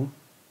I do?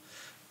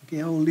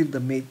 Okay, I will leave the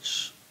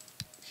mage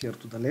here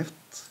to the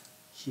left.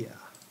 Here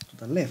to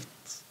the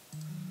left.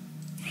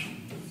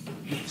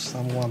 If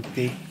someone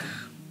take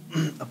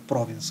a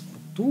province or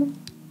two,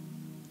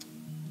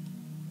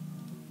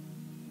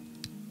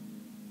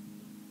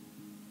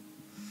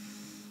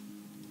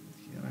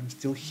 here I'm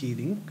still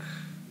healing.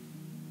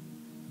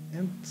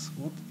 And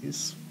what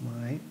is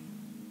my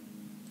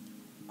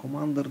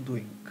commander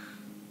doing?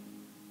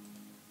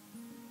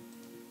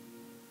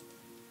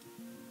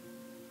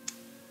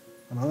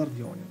 Another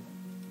Dionian.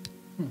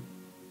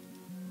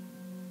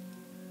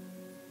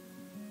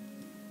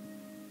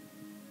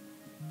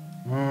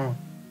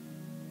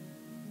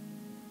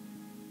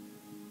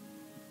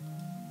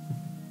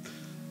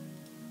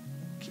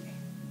 Okay,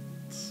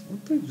 that's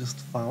what I just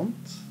found.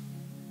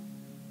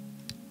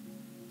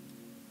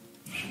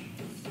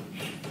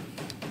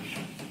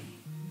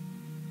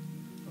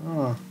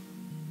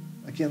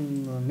 I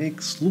can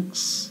make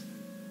slugs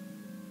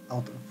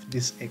out of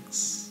this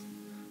eggs.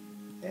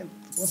 And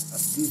what are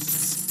these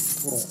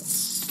scrolls?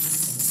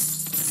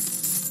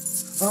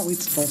 Oh,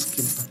 it's stone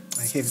skin.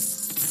 I have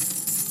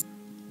it.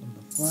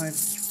 Number 5.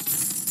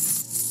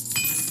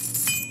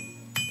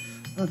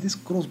 This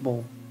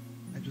crossbow.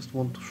 I just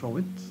want to show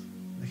it.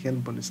 The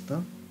hand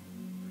ballista.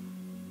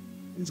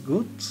 It's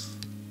good.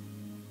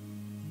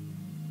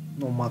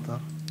 No matter.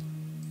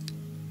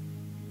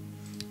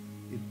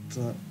 It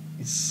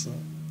is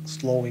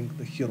slowing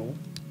the hero.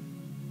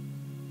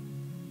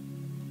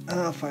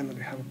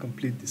 Finally have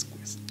complete this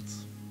quest.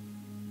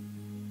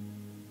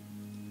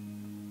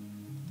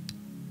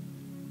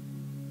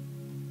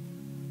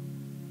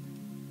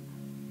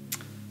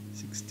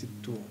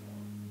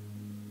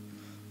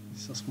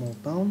 This is a small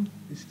town,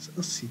 this is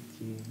a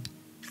city.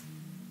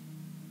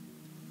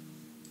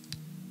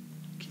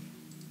 Okay.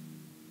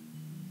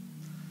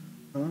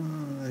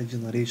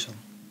 Regeneration.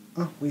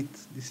 Wait,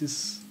 this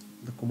is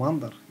the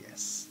commander,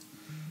 yes.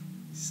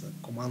 This is a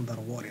commander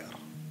warrior.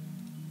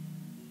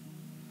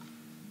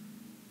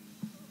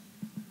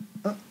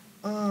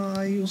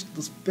 I used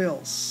the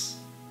spells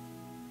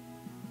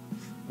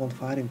on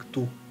firing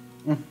too.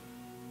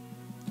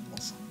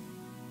 Awesome.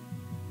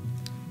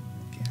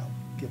 Okay,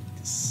 I'll get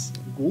this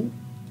ghoul.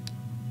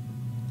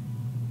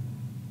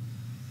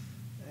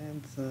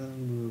 And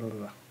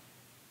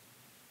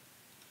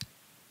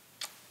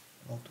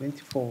well,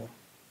 24.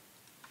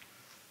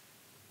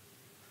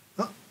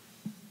 Ah,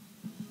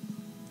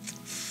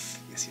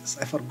 yes,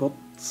 I forgot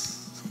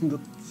that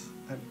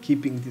I'm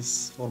keeping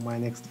this for my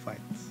next fight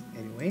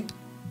anyway.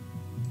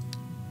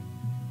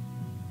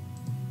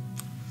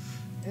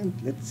 And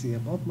let's see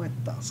about my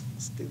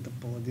tasks. Take the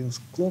paladin's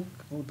cloak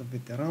or the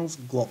veteran's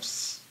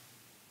gloves.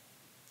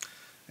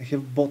 I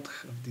have both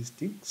of these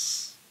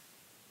things.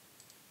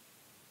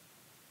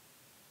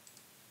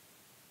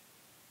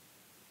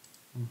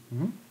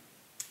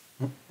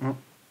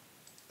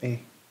 Hey.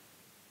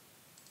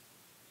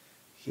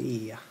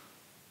 Hey.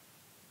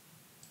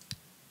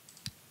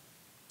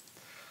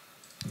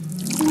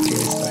 Okay,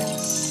 let's try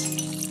this.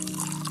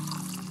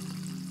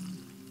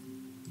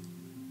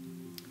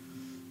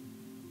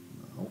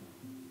 Now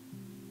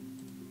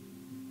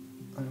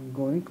I'm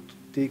going to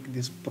take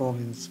this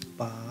province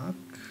back.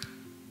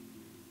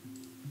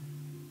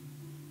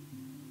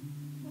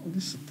 Oh,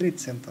 this is a trade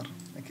center.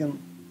 I can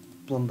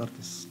plunder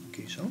this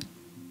location.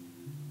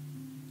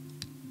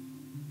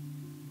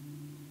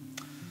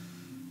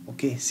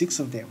 Okay, 6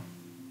 of them.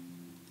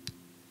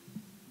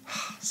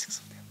 6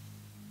 of them.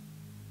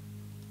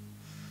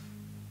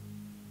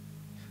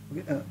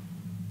 Okay,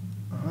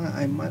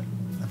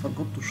 I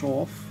forgot to show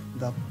off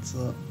that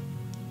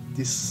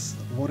this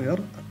warrior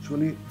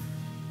actually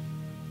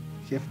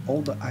have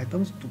all the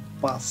items to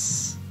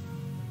pass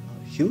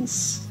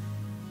hills,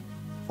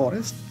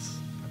 forests.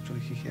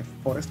 Actually, he have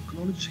forest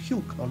knowledge,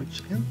 hill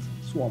knowledge, and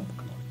swamp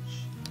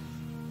knowledge.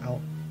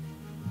 I'll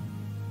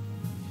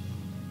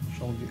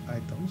show the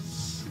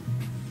items.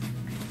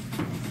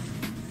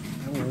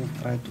 I will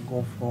try to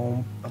go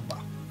from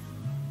above.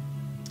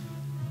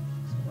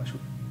 So I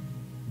should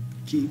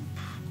keep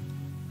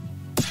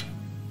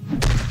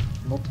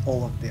not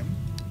all of them.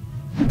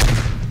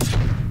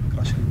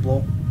 Crushing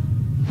blow.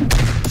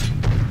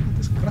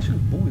 This crushing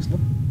blow is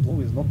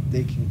not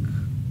taking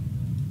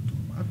too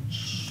much.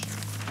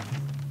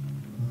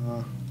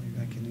 Maybe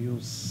I can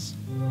use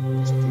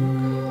this thing.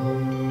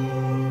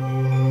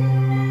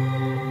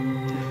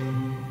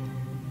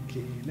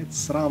 Okay,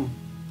 let's run.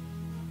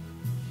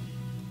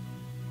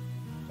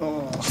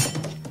 Oh,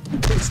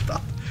 what's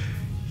that?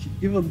 He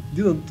even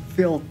didn't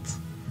felt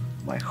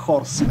my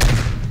horse.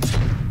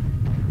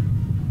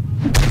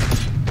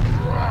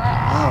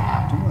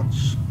 Ah, too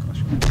much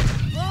crushing.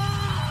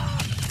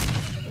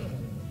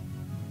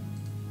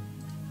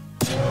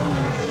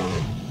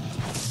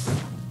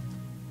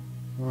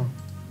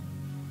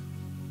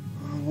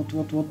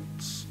 What?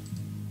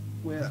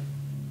 Where?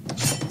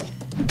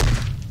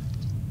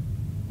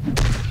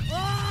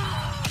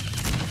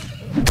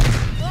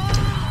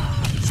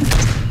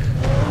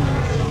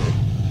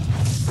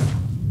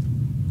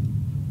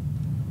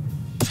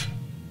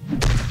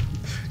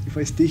 If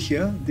I stay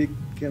here, they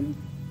can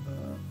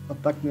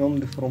attack me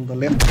only from the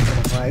left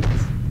or right.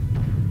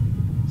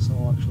 So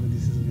actually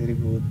this is a very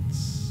good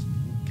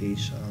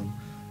location.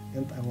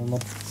 And I will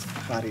not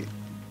hurry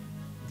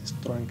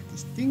destroying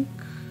this thing.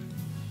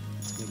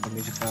 Let's make the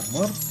magic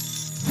armor.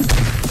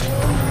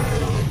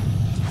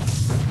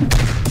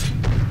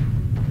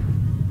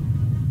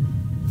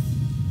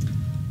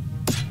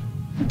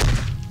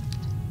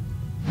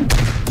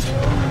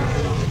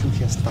 Still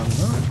has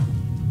stamina.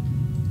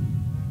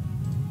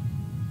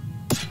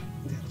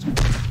 There's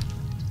one.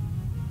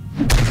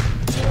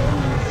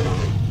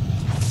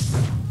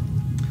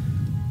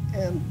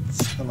 And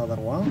another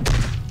one.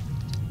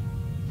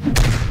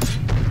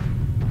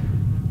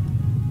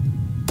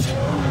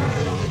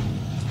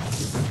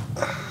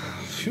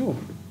 Phew.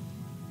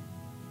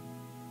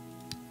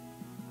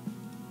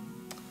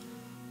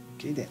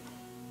 Okay then.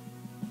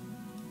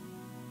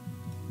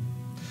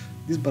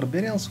 These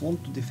barbarians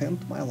want to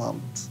defend my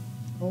land.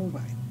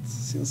 Alright,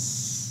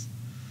 since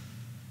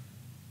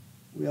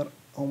we are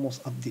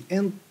almost at the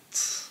end,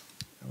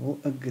 I will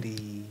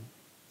agree.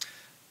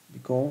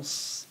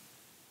 Because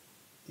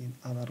in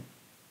other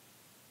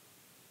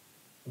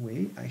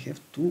way I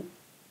have to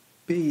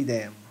pay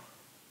them.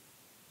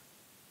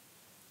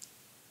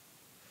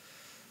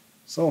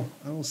 So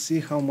I will see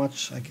how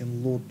much I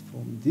can loot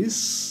from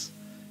this.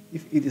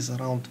 If it is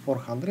around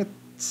 400,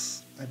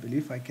 I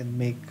believe I can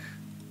make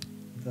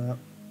the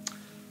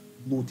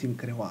looting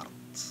reward.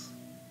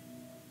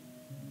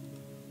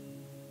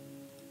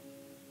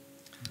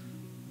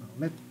 Now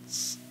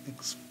let's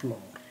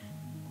explore,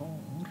 or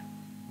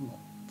not.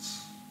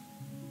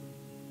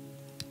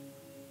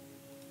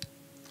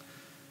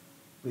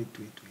 Wait.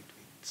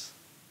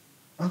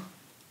 Ah,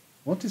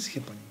 what is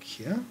happening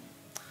here?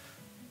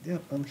 They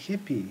are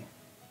unhappy.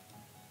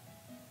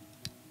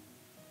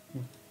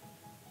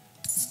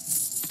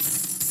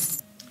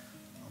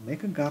 I'll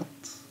make a guard.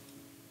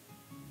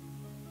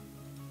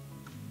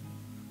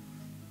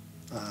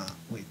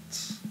 Wait.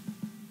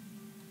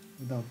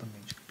 Without the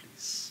magic,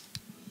 please.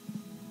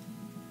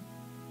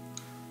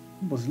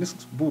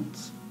 Basilisk's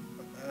boot.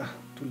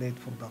 too late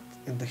for that.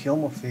 And the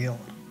Helm of Eador.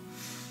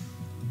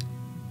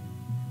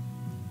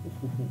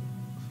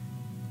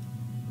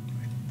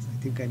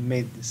 I think I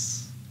made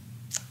this.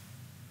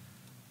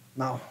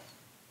 Now.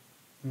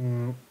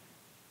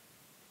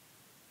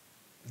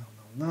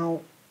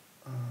 Now.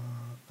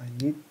 I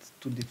need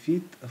to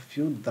defeat a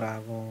few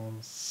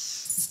dragons.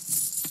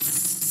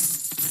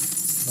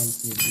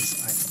 Don't need these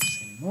items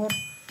anymore.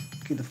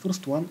 Okay, the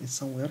first one is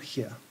somewhere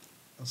here.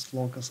 As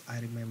long as I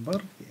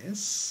remember,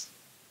 yes.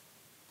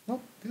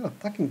 No, they're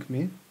attacking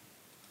me.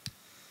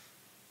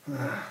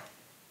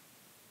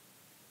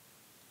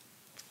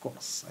 Of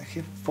course, I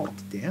have fort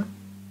there.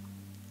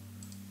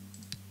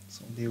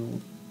 So they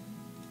will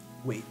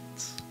wait.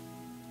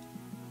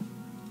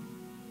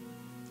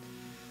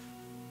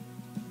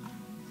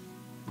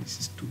 This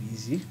is too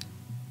easy.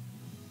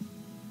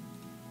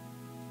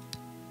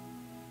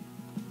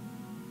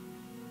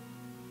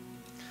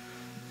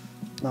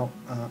 Now,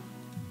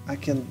 I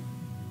can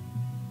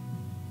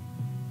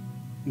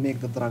make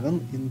the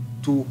dragon in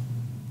 2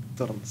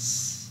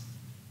 turns.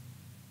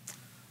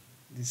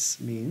 This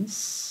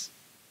means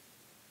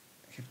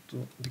I have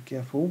to be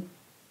careful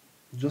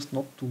just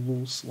not to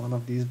lose one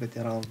of these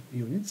veteran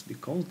units,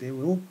 because they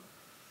will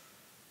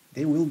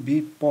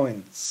be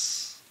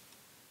points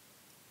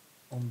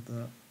on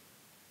the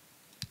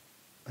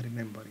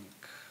remembering.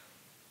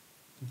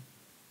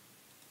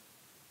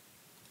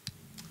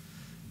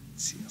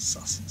 Let's see,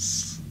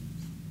 assassins.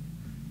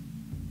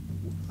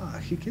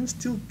 He can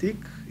still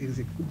take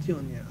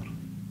Executioner.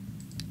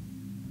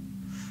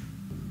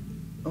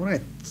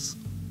 Alright,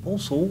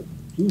 also,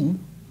 wait,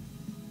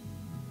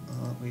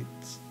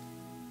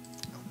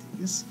 I'll take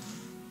this.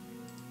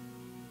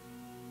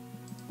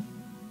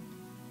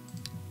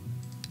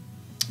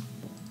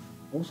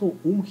 Also,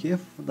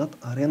 have that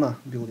arena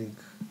building.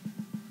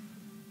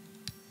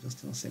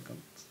 Just in a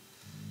second.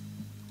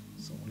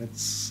 So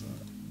let's,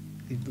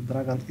 if the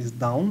dragon is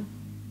down,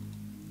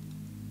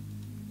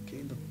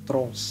 okay, the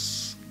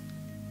trolls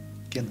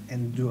can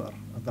endure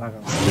a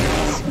dragon.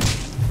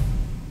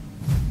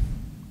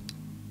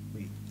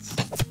 Wait.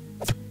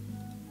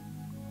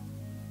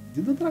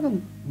 Did the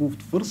dragon move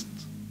first?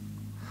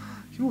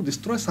 He will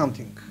destroy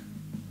something.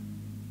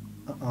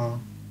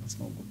 That's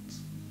not good.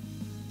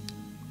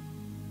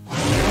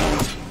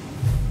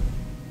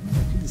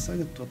 He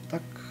decided to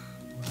attack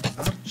my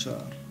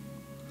archer.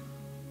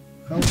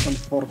 How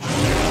unfortunate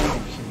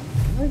of him.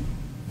 Can I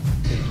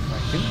terrify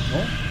him?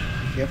 No?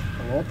 I have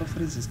a lot of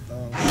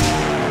resistance.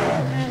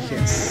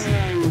 Yes.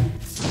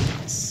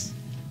 Yes.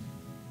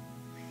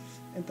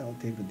 And I'll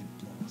take the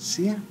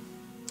diplomacy.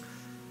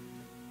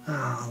 I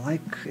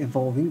like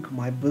evolving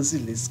my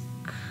basilisk.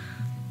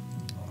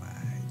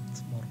 Alright,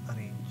 more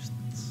arranged.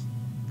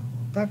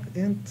 Attack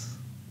and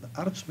the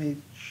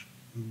archmage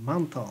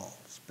mantle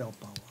spell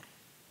power.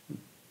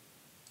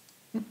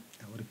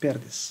 I will repair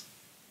this.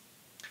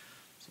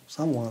 So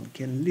someone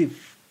can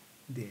live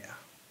there.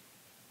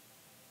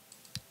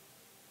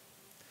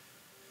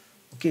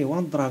 Okay,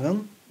 one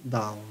dragon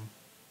down.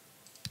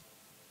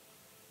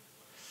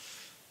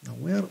 Now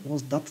where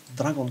was that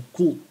dragon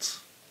cult?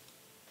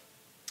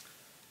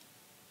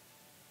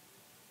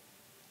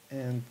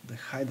 And the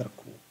Hydra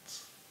cult.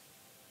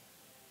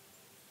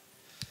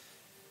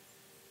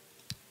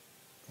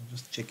 I'll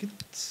just check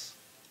it.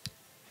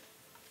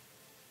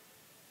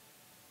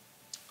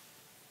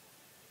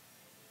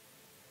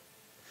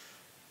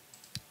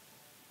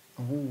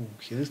 Oh,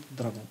 here's the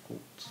dragon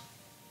cult.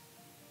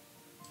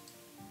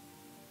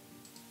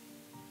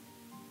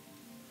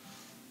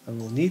 I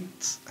will need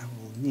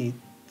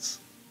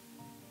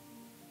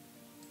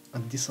a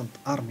decent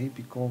army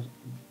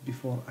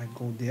before I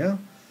go there.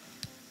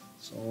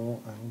 So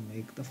I will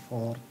make the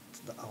fort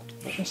the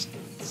outpost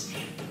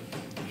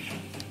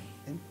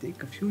and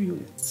take a few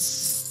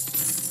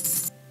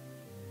units.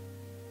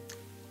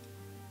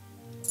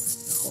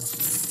 The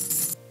horsemen.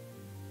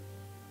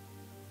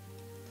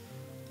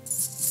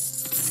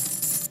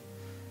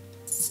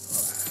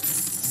 Alright.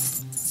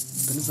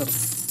 The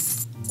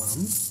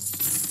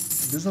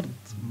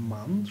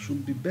Lizardman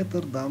should be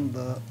better than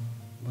the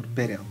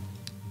barbarian,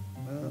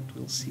 but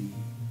we'll see.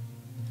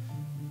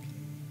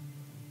 Okay.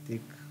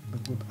 Take the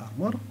good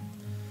armor,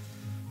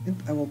 and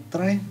I will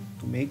try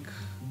to make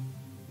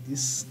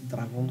this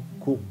dragon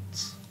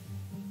cult.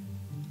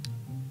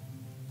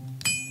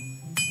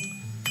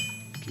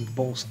 Okay,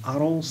 bows,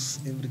 arrows,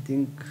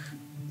 everything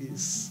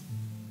is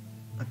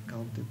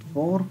accounted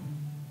for.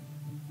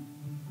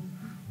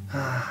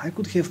 I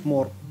could have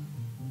more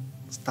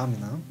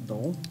stamina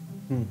though.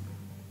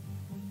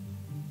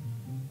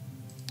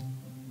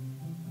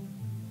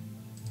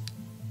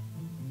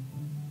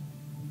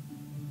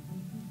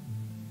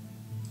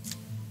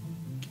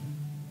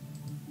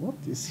 What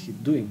is he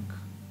doing?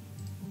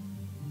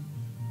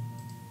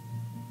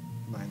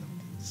 9 of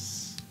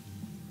these.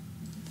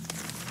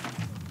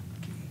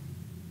 Okay.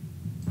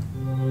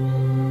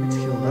 Let's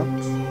heal that.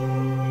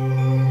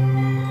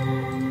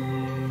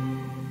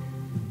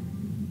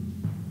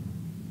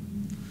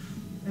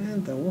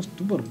 And I lost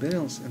 2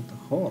 barbarians and a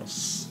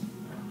horse.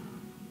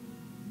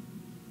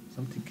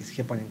 Something is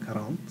happening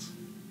around.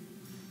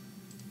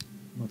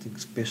 Nothing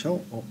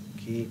special.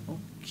 Okay,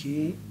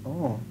 okay.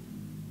 Oh.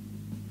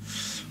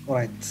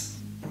 Alright.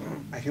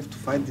 I have to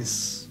fight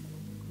this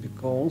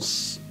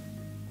because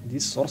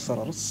these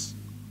sorcerers.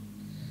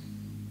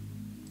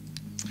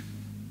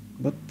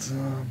 But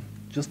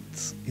just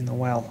in a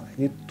while I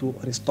need to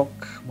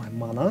restock my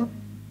mana.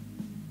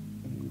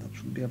 That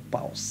should be a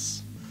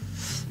pause.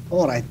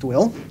 Alright,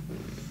 well.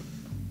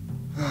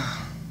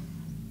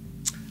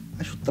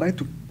 I should try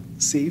to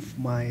save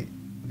my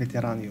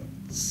veteran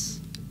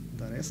units.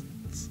 The rest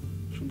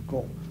should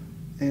go.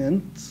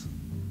 And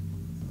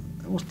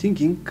I was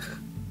thinking,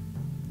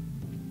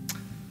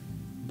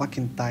 back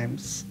in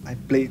times I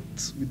played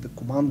with the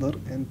commander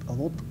and a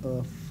lot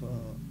of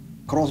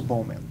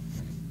crossbowmen.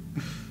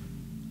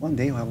 One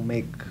day I will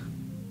make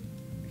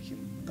him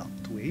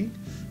that way,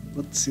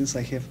 but since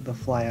I have the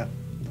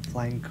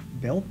flying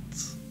belt,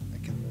 I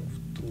can move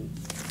to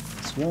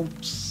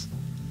swamps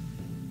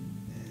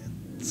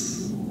and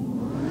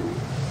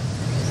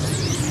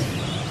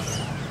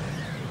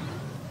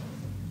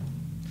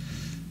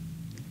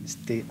let me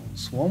stay on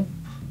swamp.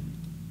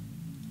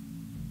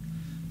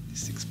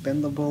 This is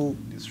expendable.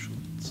 This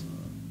should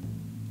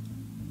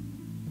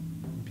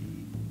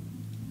be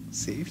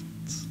saved.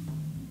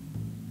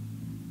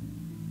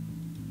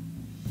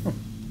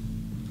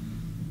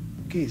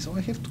 Okay, so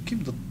I have to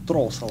keep the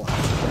trolls alive.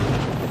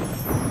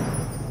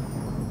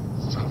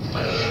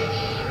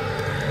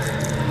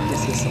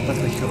 Yes, attack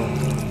the hero.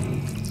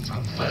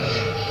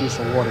 He's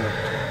a warrior.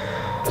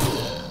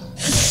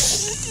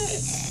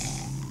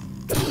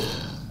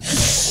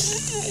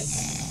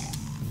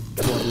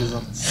 Poor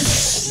lizards.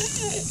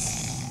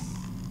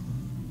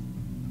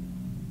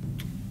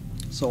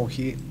 So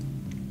he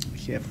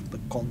have the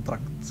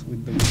contract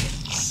with the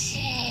lizards.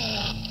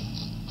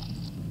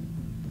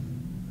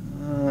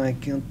 I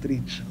can't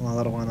reach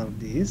another one of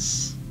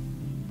these,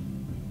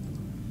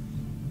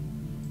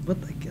 but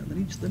I can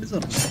reach the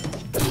lizard.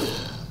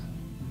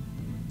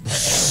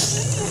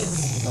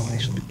 Now I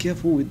should be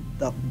careful with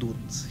that dude.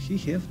 He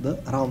have the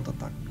round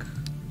attack.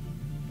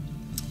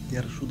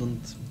 There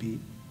shouldn't be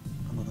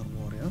another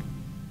warrior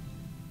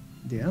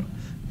there,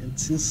 and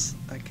since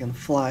I can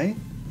fly,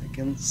 I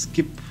can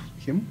skip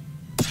him,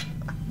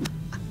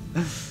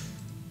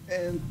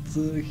 and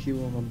he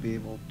will not be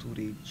able to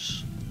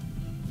reach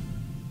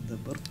the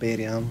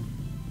barbarian.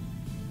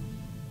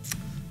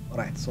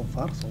 Alright, so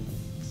far so good.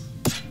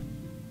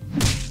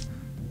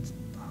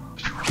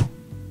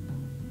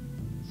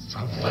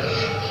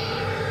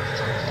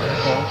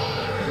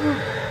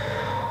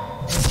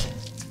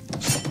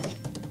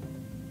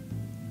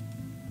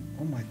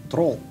 Oh, my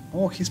troll.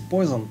 Oh, he's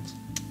poisoned.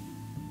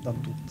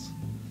 That dude.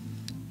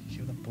 He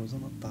had a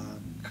poison attack.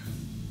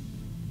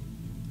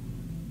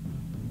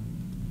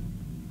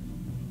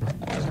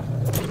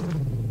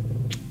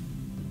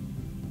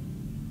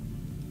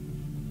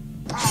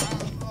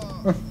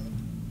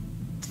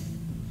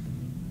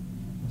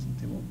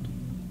 Wasn't able to.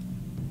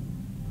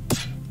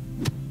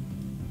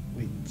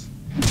 Wait.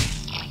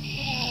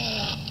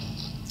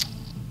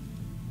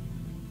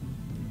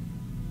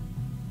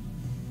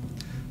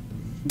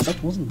 That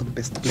wasn't the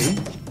best play.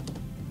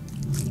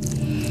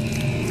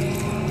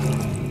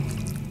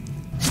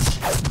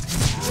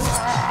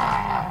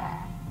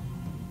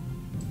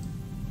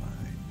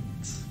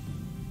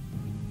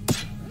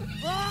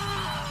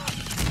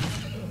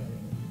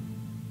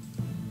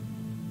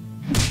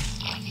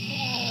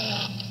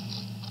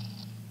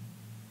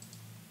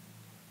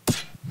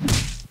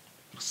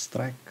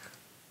 Strike.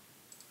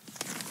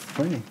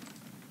 Funny.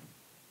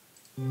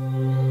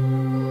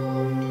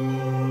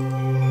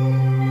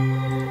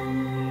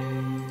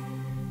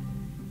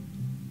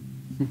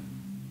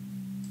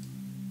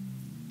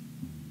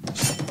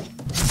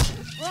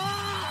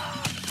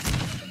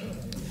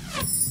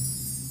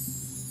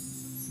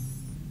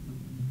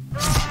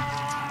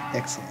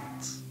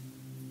 Excellent.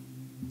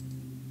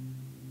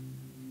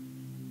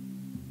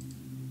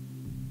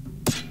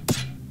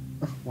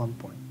 One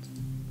point.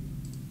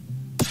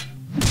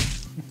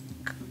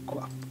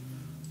 Crap.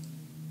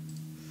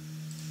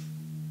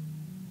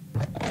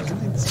 Can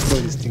I destroy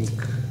this thing?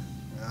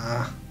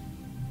 Ah.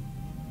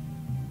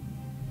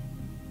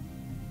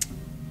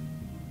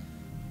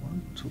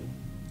 1, 2.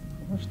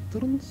 How much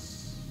turns?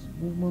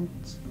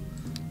 Movement.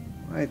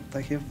 Right,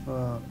 I have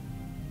a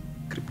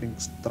crippling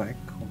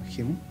strike on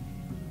him.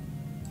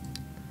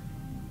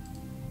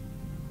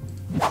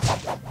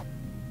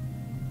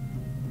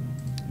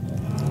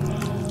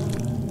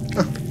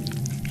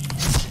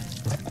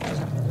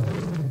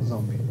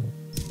 Zombie.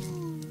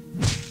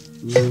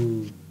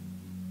 Ooh.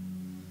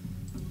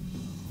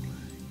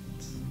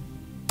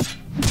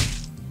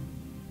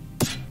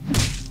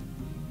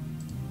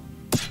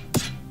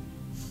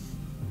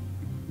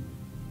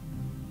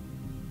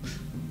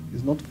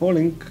 He's not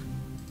falling.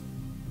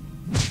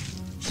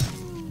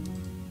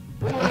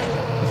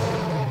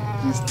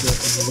 He's the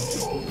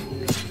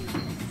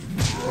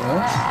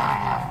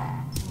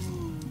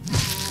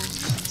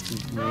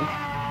move.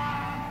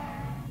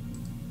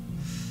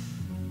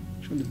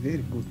 Actually,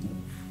 very good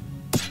move.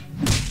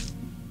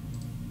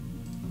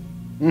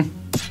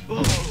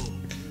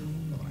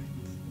 Alright.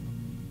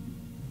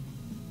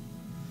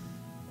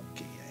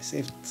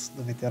 saved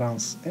the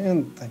veterans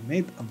and I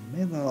made a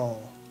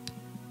medal.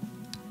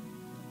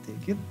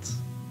 Take it.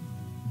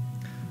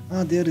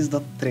 Ah, there is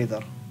the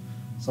trader.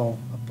 So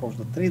approach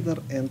the trader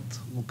and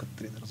look at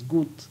trader's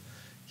good.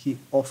 He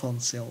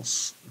often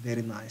sells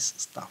very nice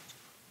stuff.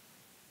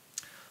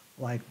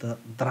 Like the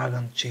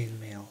dragon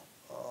chainmail.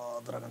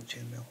 Oh, dragon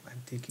chainmail.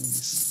 I'm taking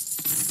this.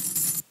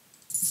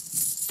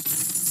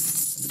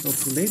 A little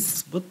too late,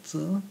 but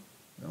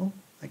well,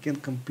 I can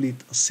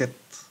complete a set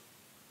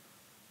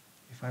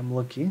if I'm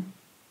lucky with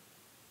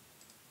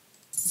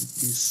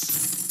this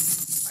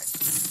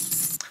item.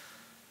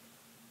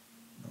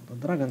 Now the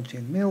dragon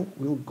chainmail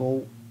will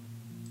go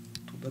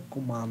to the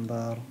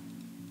commander.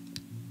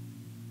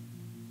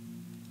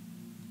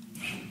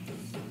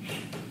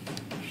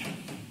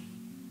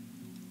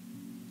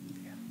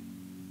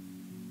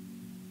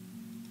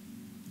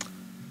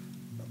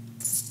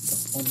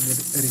 That only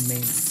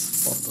remains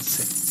for the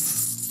set.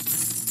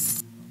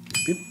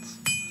 Keep it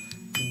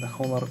in the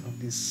honor of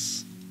this.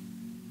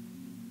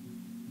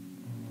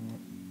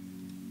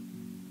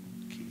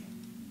 Okay.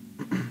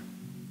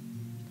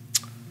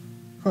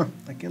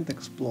 I can't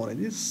explore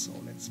this, so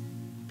let's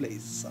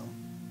place some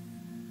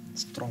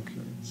strong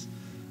units.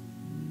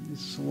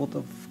 There's a lot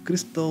of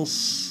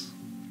crystals.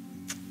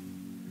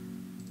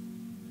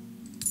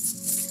 Okay,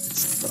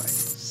 let's try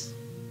this.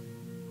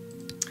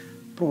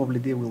 Probably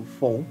they will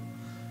fall.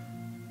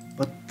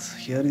 But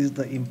here is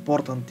the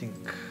important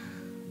thing.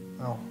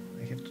 Now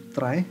I have to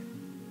try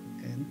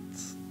and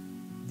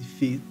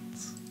defeat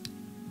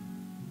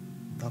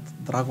that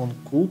dragon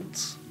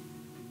cult.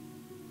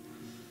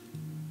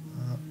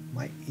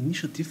 My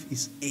initiative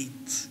is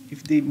 8.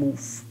 If they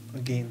move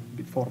again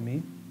before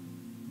me,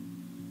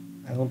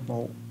 I don't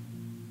know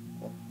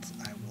what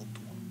I will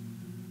do.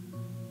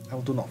 I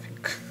will do nothing.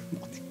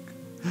 Nothing.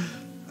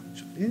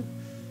 Actually.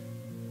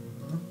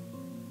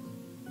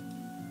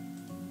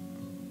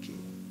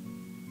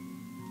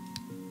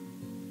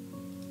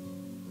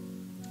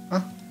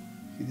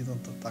 He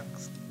didn't attack.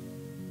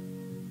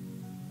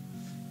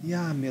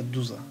 Yeah,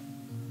 Medusa.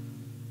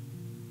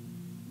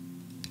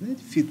 Can I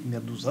defeat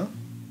Medusa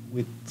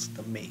with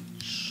the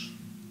mage?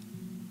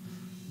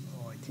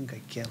 Oh, I think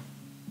I can.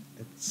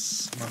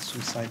 Let's mass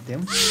suicide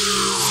them. Ooh,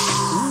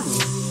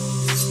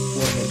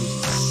 poor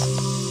Medusas.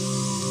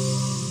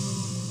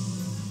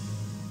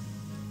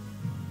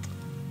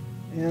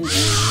 And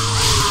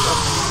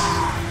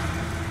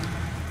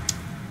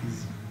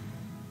easy.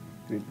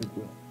 Great big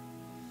will.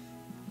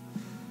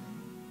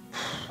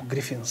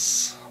 Griffins.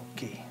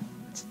 Okay,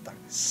 let's attack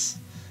this.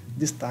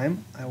 This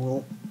time I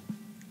will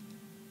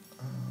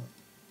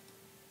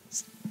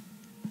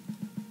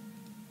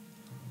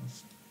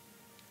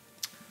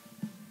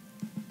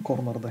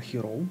corner the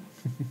hero.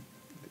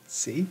 Let's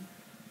see.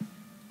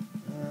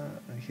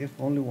 I have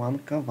only one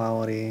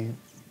cavalry. It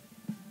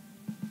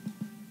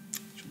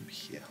should be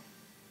here.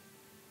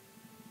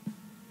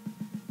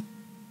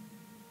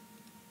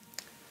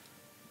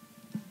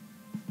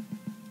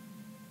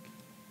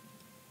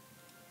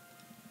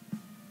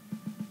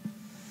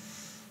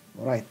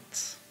 Right.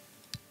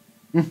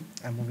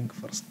 I'm moving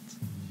first.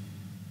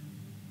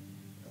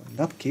 In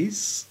that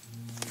case,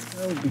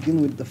 I'll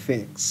begin with the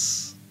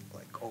Phoenix,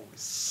 like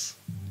always.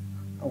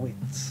 Oh wait,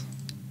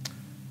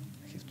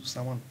 I have to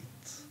summon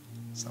it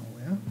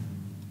somewhere.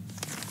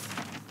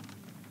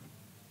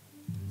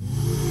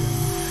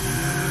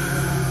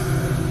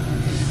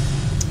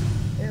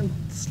 And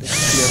let's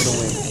clear the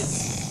way.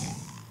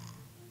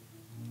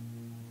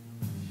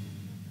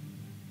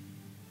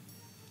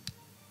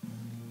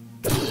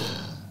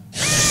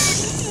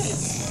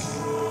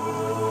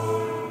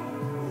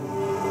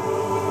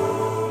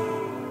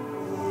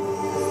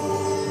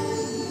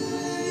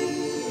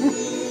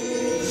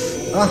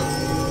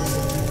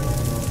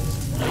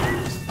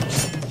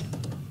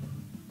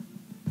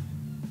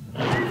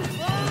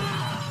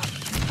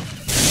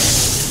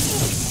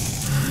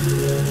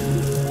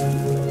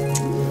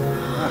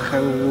 I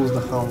will lose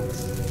the hound.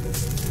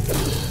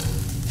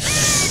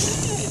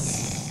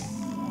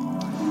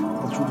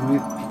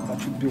 That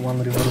should be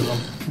one reversal.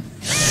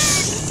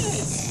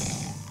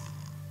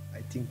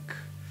 I think.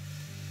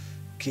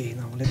 Okay,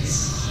 now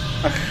let's.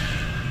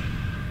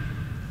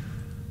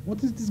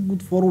 What is this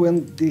good for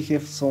when they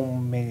have so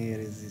many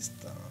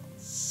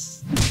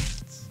resistance?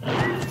 Right,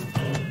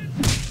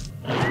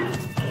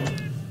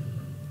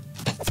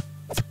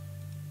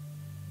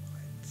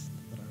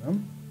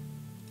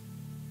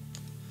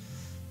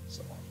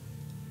 so.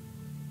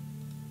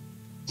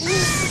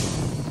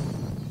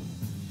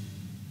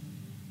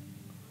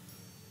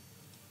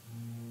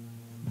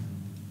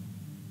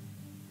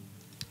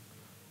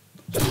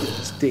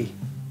 Stay.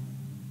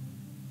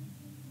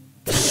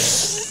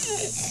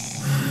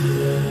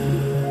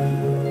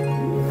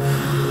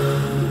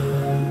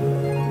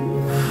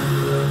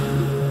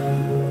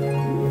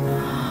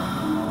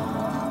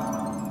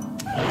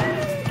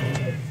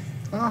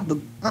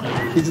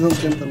 He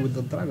didn't enter with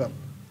the dragon.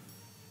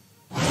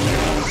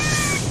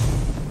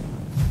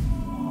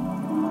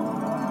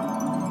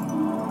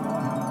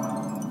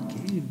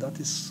 Okay, if that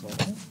is so.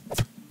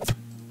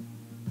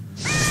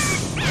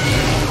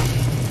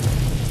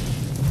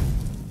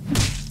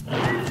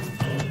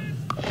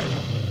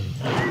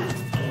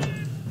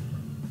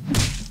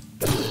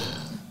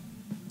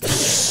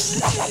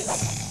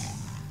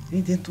 They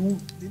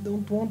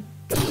don't want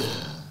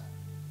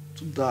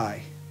to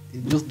die. They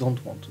just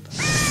don't want to die.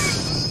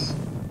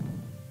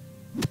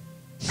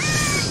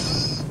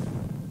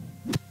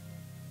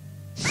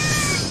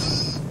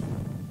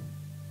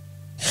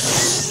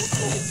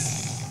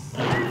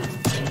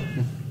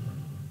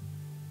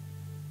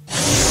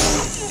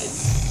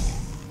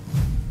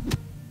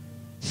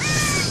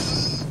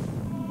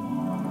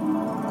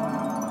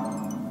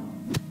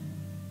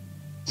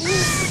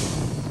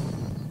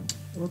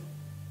 What?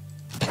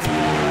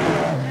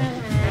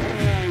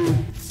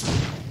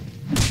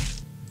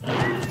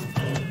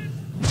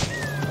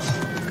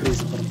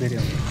 Crazy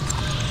barbarian.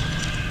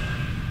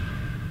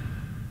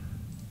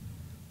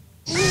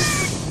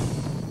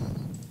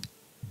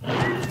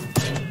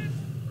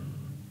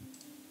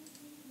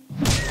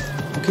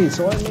 Okay,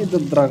 so I made the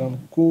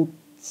dragon coat,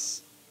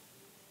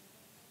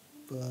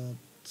 but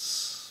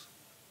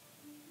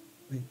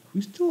wait,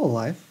 who's still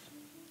alive?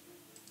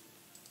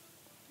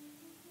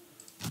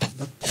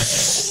 That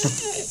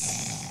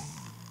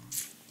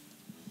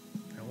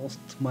I lost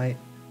my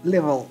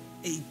level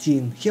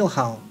 18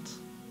 Hellhound.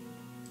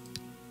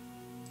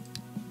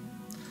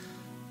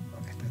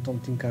 Alright, I don't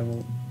think I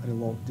will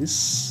reload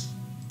this.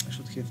 I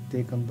should have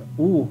taken the...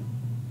 Ooh!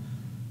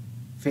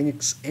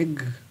 Phoenix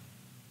egg.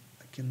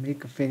 I can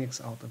make a phoenix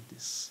out of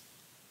this.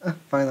 Ah,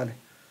 finally.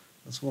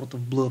 The Sword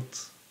of Blood.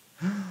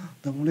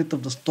 The Amulet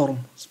of the Storm.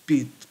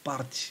 Speed.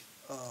 Party.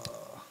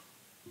 Oh.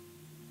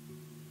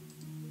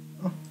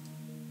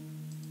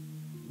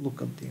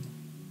 Look at them.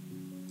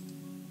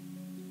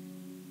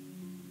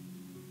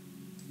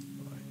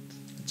 Alright,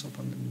 let's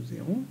open the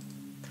museum.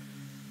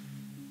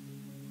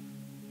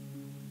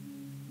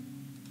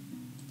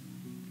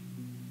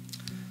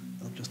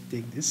 I'll just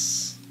take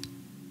this.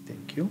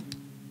 Thank you.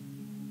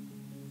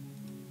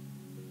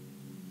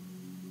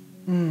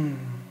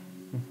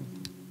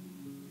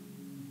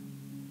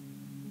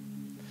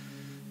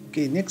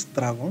 Okay, next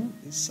dragon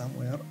is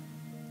somewhere.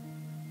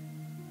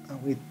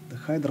 Wait, the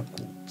Hydra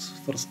cult.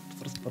 First,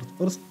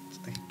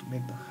 I have to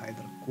make the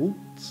Hydra cult.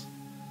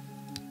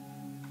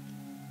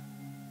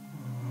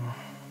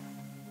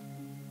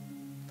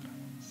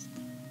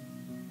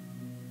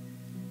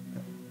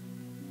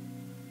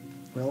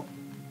 Well,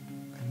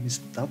 I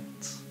missed that.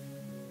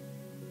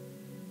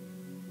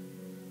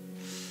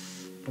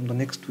 From the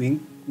next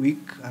week,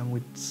 I'm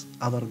with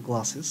other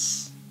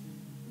glasses.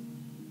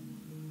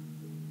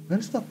 Where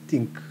is that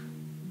thing?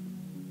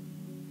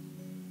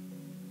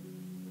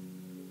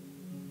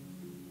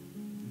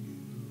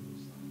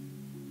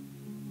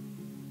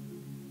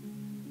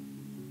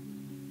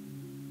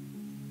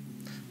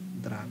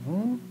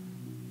 Dragon.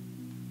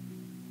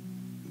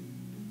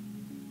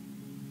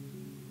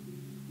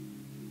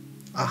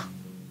 Ah.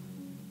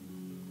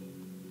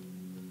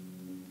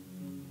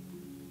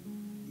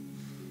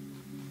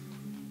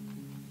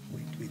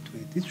 Wait.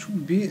 It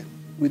should be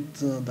with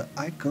the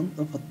icon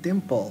of a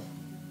temple.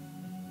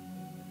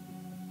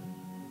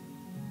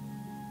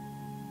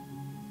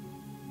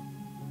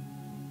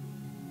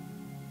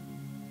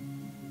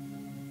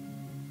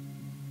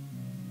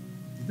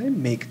 Did I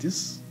make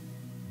this?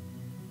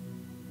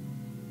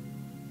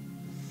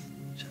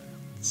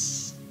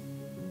 Giants.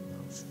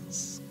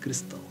 Nonsense.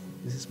 Crystal.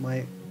 This is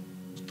my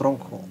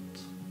stronghold.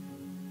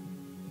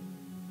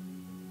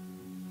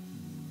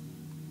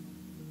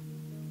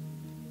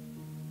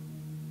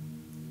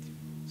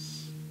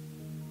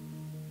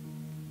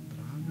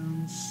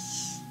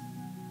 Dragons.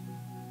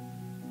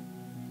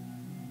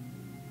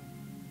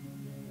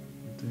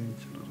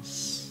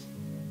 Adventurers.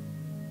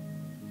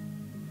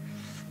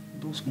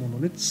 Those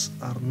monoliths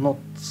are not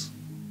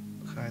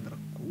Hydra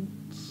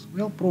cult.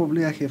 Well,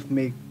 probably I have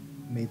made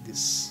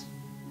this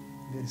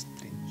very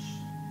strange.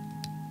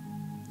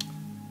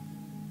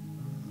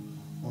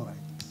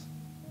 Alright.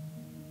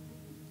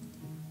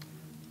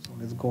 So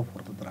let's go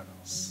for the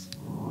dragons.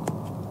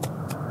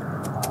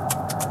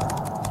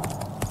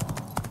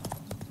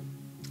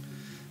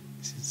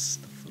 This is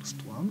the first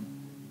one.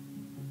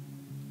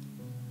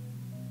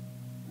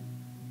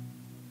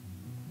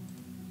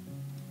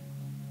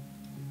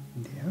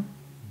 There.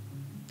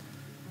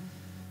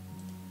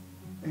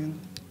 And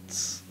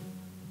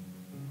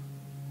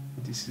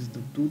this is the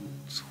dude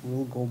who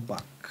will go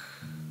back.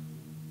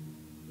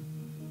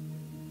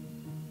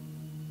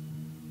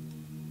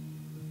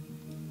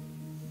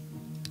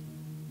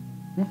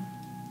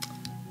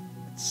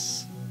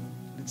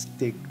 Let's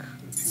take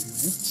a few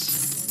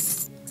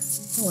minutes.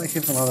 Well, I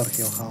have another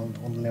Hellhound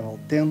on level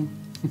 10,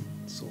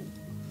 so it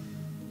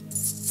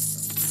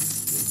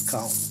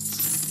counts.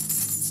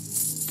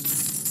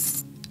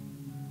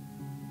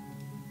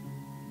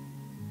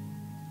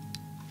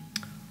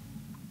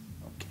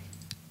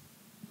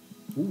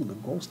 Ooh, the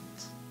ghost.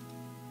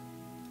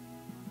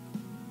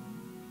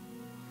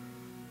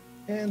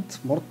 And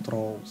more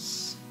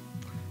trolls.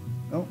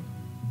 Well,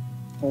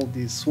 all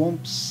these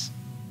swamps,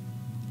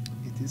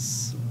 it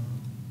is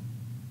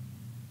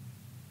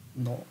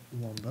no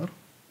wonder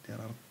there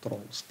are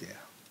trolls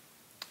there.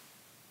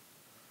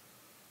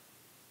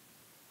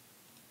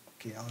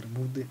 Okay, I'll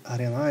remove the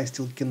arena. I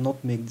still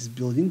cannot make this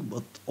building,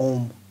 but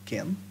Om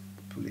can.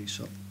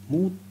 Population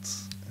mood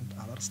and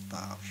other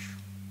stuff.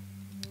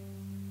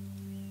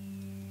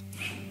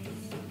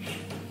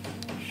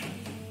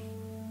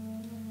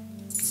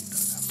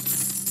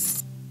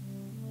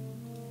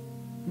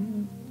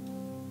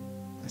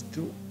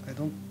 I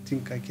don't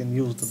think I can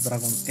use the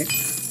dragon egg,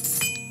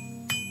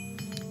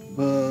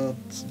 but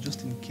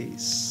just in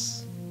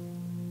case.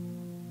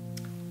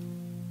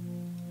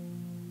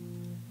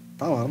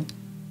 Tavern?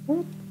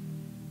 What?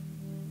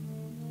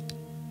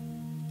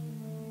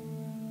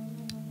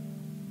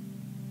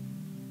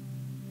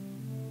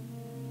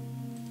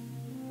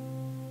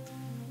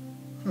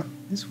 Huh,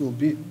 this will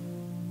be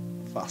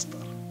faster.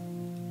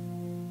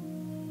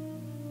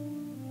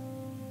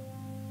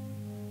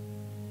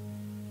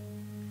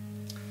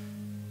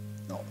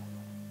 No.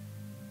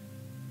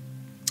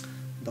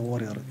 The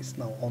warrior is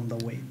now on the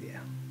way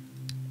there.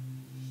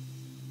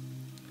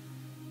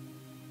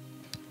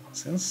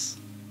 Nonsense.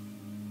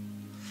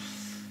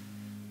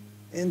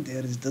 And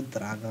there is the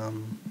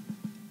dragon.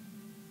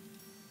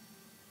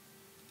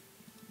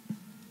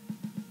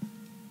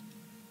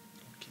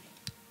 Okay.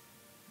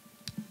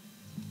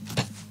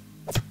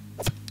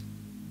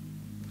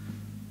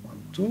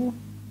 1, 2.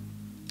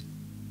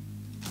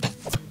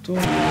 2.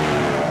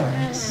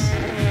 Yes.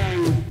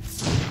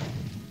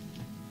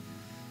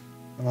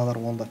 Another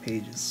one of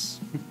pages.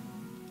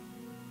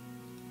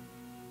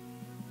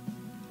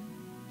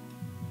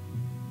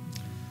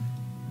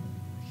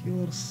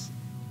 Healers.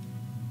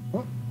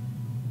 What?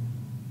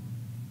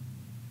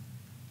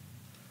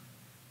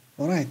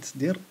 Alright,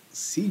 they're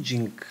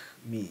sieging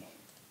me.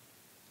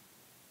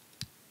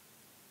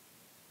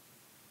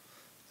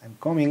 I'm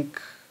coming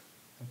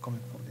for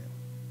them.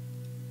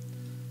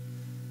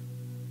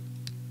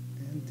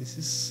 And this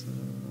is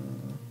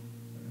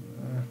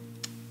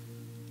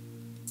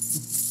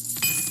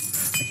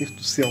I have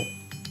to sell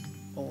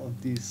all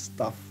of this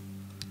stuff,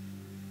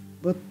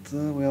 but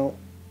well,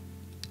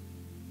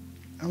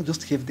 I'll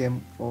just have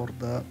them for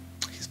the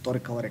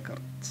historical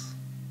record.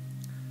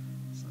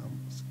 Some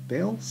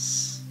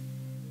spells,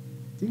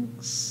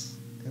 things,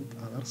 and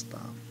other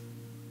stuff.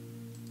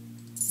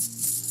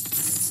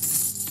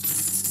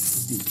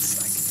 These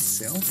I can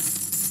sell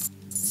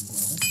as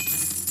well.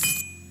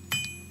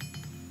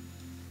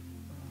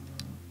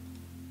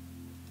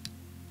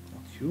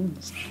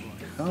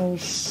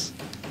 Storehouse.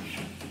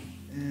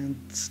 And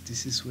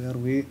this is where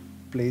we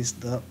place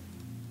the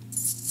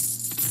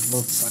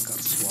bloodsucker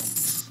sword.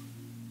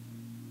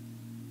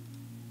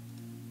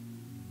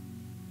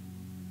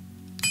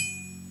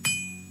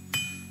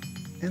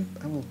 And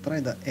I will try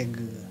the egg.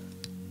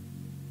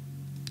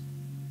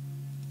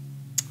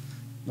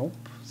 Nope,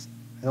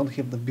 I don't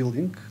have the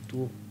building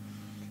to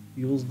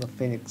use the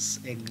phoenix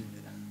egg.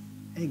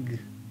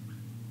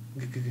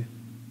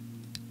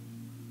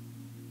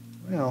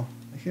 Well,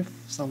 I have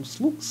some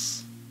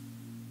slugs.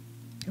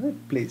 Can I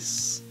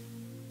place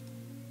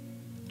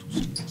 2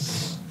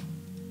 slugs?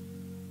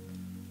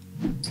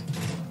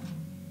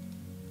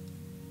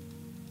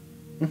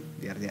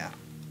 There they are.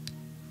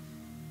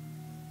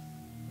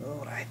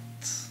 Alright.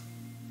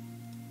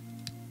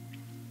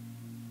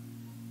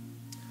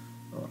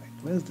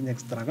 Where's the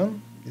next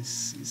dragon?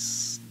 This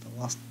is the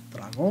last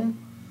dragon.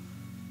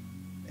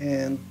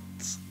 And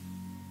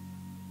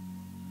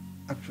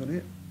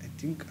actually, I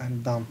think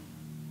I'm done.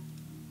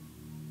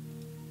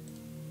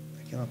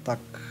 I can attack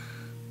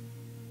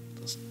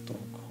the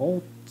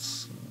stronghold.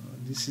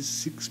 This is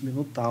 6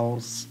 minute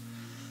hours.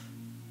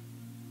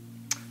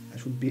 I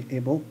should be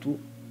able to.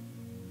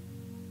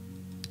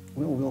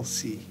 Well, we'll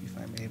see if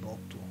I'm able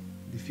to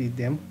defeat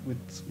them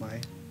with my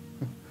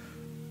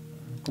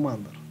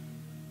commander.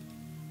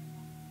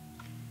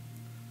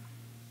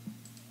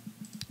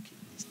 Okay,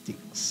 these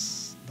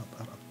things that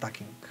are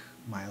attacking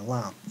my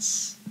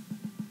lands.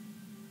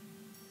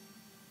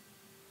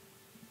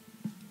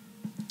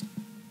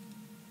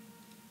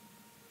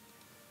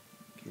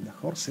 Okay, the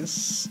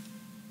horses.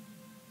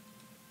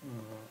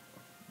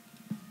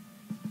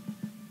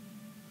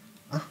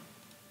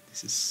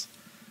 This is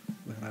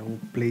where I will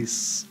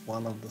place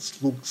one of the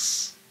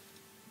slugs.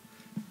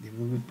 They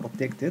will be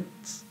protected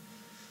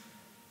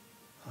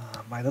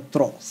by the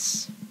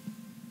trolls.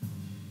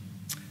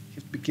 You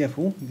have to be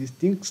careful. These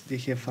things, they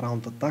have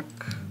round attack,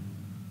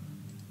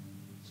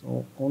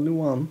 so only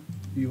one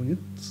unit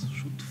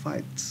should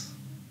fight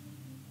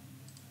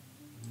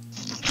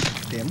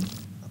them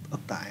at a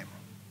time.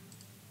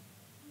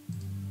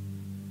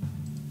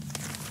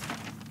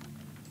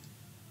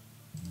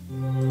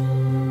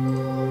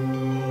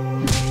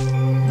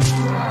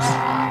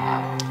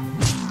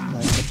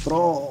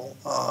 Troll,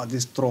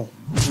 this troll.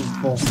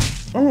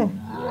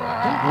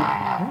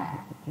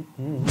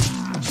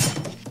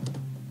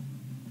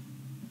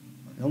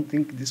 I don't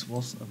think this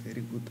was a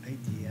very good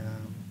idea.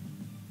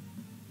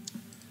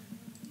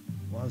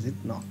 Was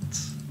it not?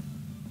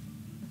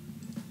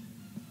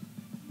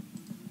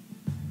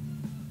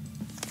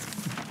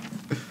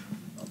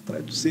 I'll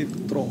try to save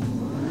the troll.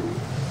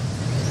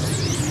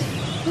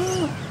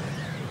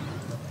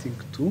 I think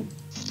too.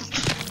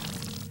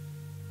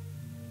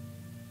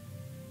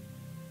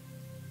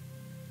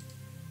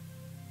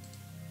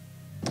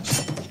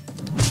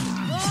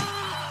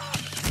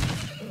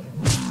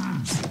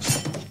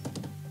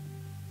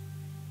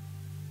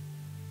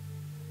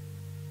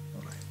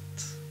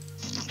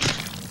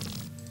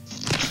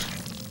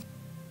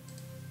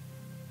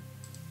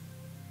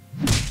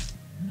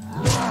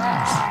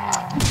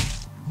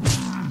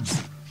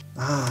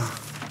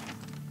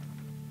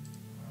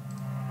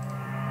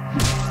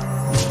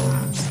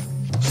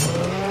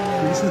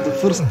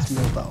 first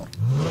Minotaur.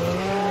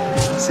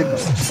 Second.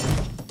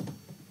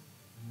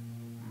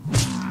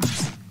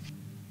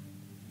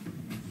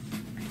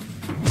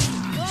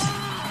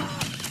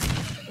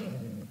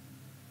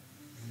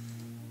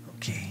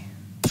 Okay.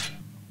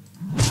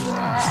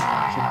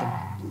 Hit the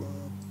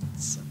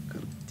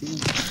bloodsucker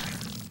thing.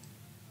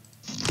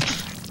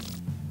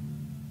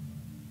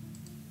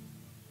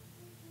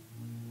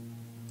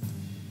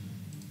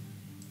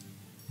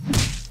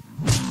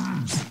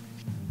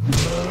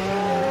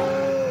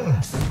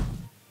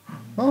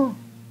 Oh,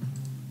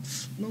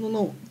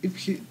 no. If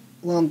he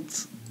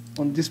lands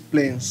on these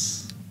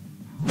planes,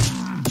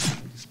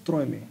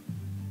 destroy me.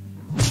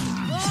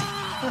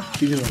 Ah,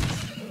 he didn't.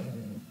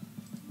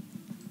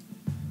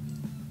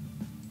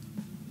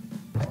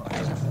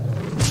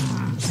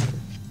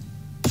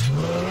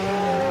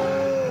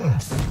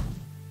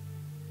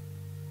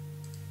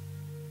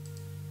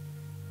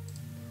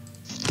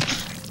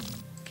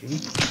 Okay.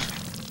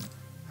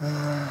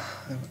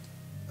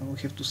 I will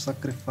have to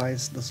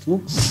sacrifice the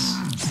slugs.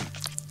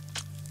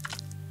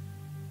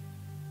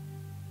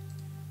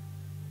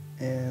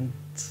 And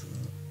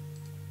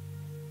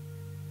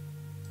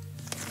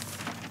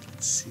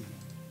let's see.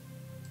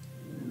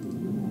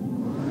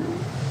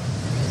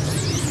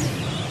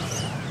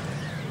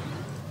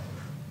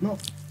 No,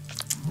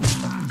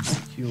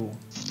 not you.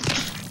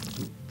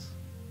 Good.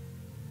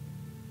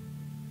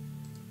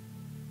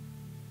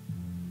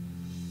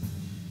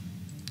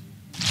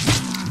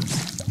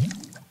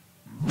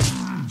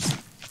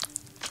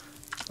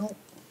 Well,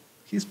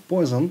 he's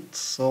poisoned,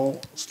 so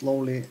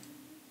slowly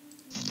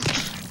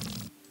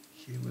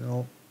he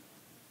will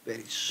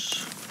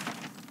perish.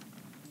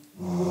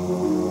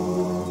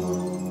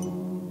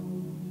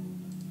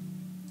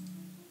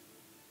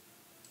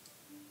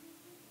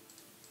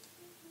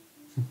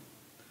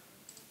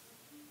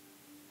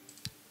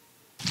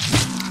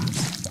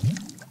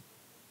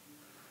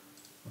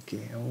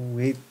 Okay, I'll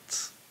wait.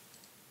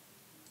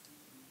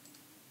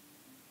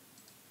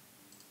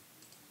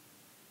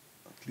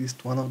 At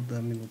least one of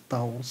the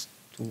Minotaurs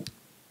to...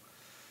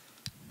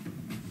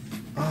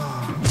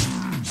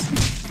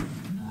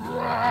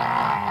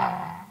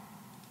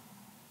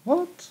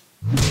 What?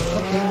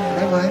 Okay,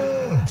 bye-bye.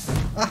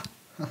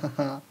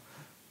 Ah,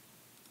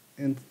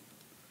 and...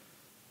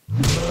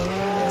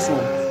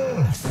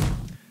 Excellent.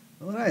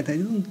 Alright, I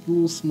didn't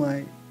lose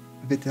my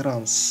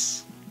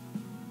veterans.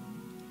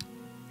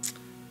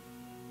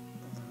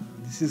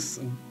 This is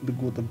the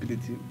good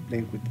ability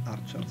playing with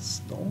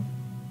archers, though.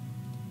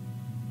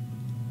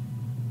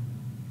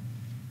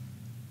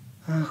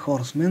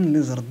 Horsemen,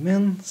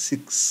 lizardmen,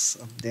 6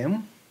 of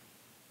them.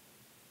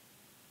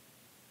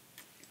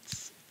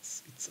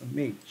 It's a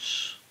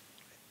mage.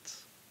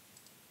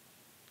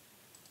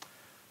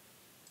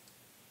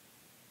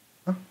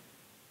 Right.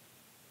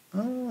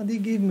 They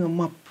gave me a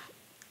map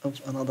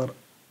of another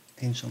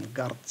ancient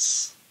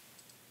guards.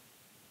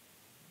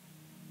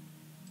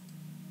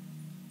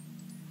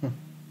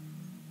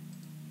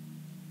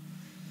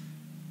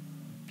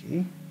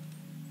 Okay.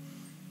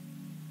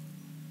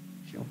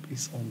 Help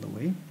is on the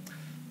way.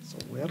 So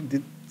where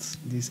did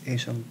these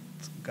ancient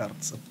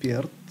guards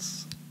appear?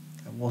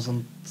 I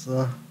wasn't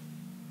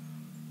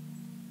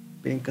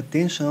paying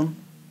attention.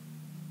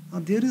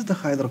 There is the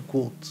Hydra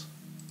cult.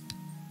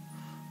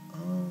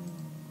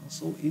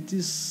 So it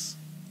is...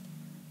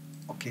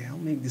 Okay, I'll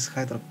make this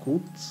Hydra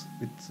cult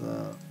with...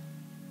 I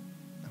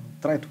will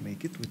try to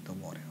make it with the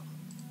warrior.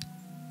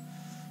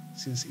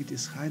 Since it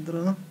is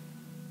Hydra...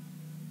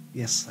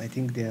 Yes, I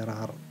think there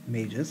are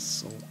mages,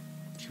 so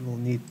he will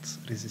need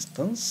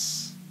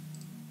resistance.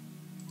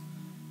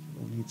 He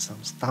will need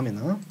some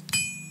stamina.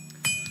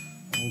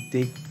 I will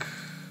take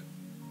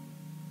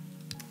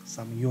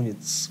some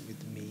units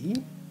with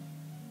me.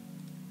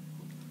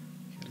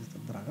 Here is the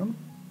dragon.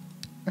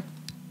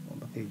 On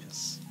the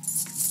pages.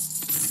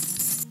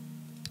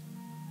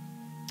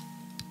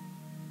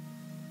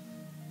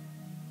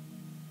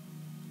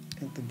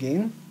 And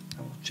again,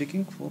 I was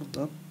checking for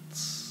that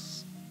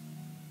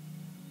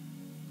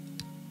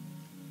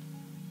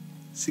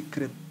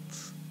secret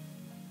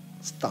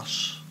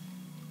stash,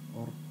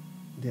 or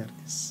there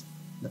it is,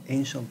 the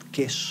ancient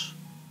cache.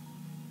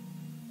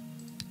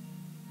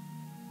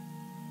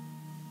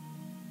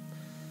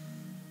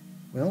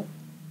 Well,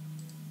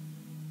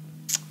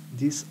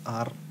 these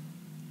are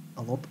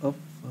a lot of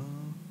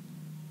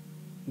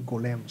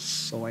golems,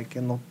 so I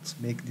cannot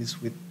make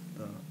this with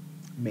the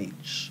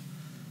mage.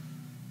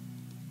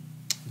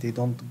 They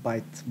don't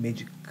bite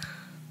magic.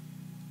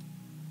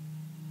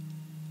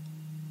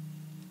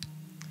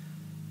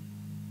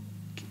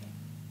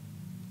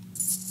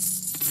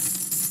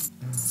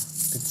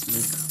 Let's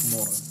make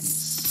more of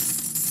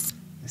these.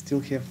 I still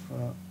have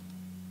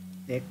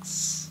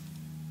eggs.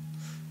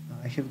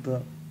 I have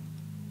the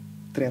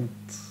Trent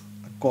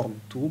corn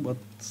too, but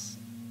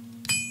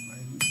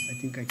I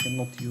think I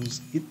cannot use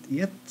it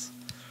yet.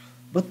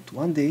 But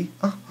one day,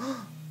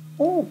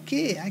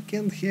 okay, I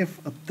can have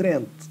a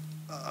Trent.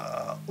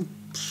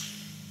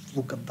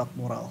 Look at that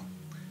morale.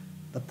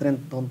 The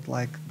Trent don't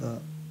like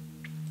the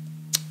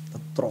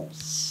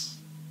trolls.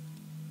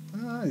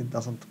 It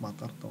doesn't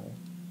matter though.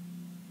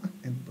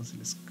 And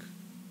basilisk.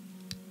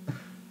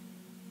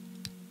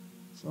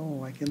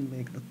 So I can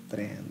make the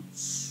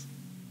trends.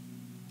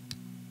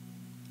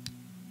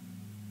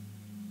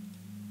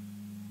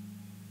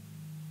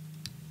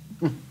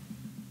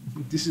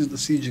 This is the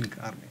sieging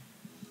army.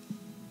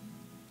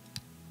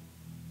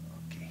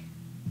 Okay.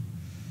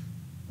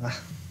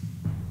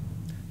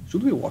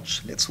 Should we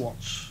watch? Let's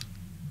watch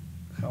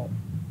how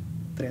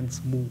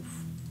trends move.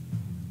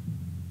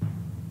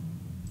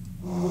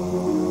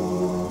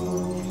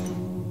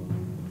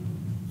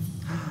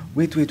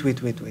 Wait.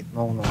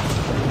 No.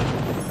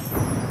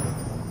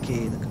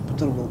 Okay, the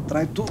computer will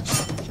try to...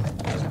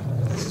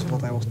 This is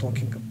what I was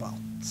talking about.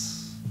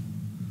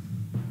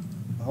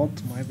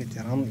 About my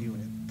veteran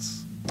unit.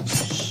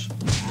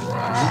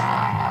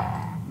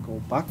 Go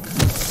back.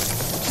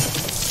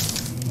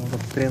 Now the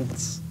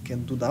trends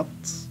can do that.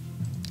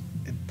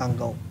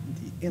 Entangle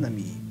the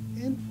enemy.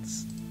 And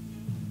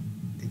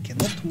they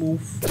cannot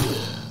move.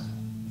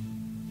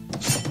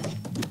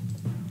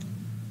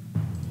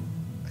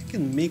 I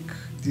can make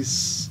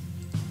this...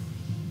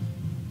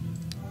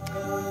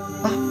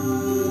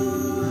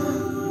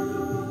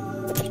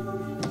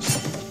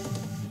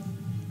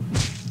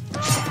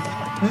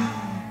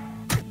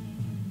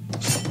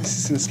 This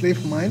is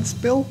Enslave Mind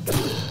spell,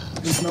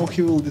 and now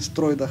he will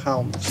destroy the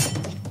hound.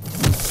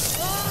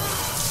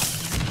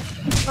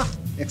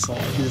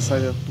 Excellent, he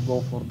decided to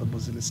go for the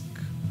basilisk.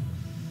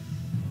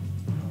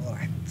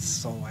 Alright,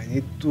 so I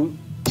need to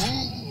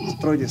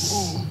destroy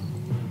this.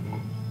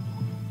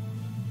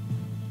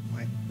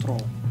 My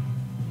troll.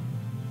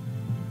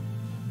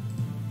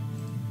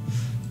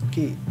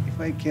 Okay, if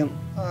I can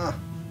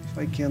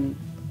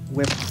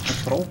web the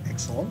troll,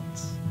 excellent.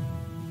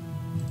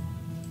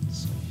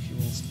 So he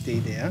will stay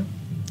there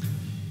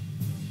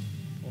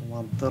for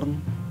one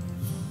turn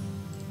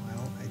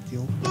while I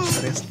deal with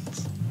the rest of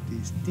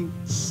these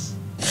things.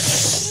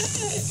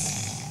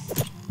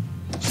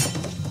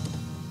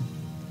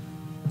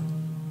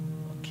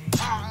 Okay.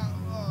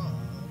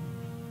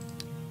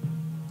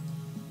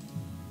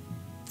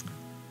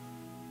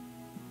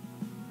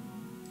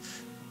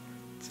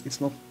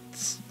 It's not...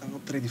 I'm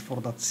not ready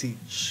for that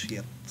siege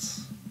yet.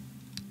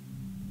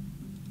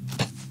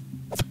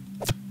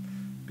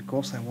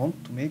 Because I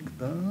want to make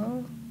the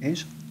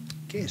ancient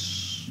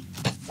cache.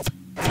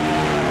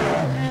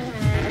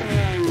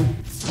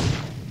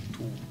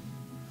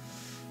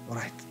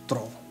 Alright,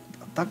 troll.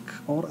 Attack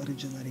or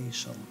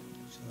regeneration?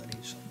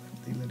 Regeneration. I'll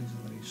take the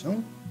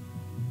regeneration.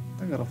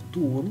 Dagger of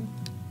tool.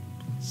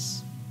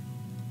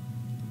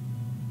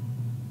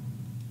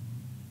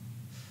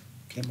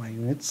 Okay, my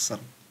units are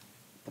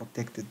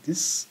protected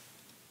this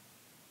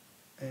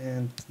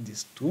and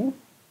this too,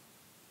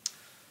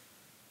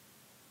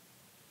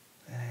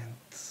 and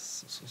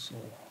so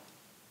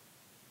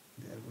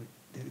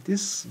there it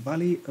is,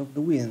 Valley of the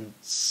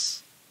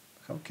Winds.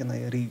 How can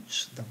I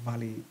reach the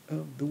Valley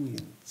of the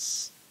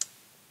Winds?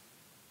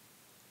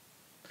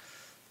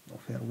 No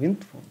fair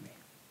wind for me.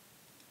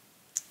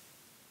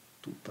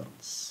 2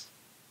 turns.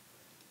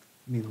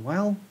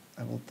 Meanwhile,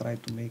 I will try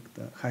to make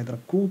the Hydra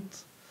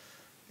cult.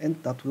 And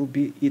that will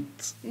be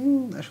it.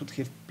 I should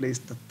have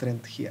placed the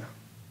trend here.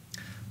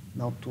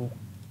 Now to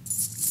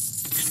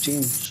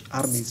exchange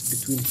armies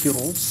between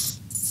heroes,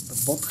 the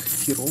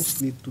both heroes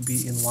need to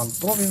be in one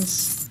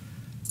province,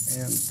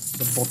 and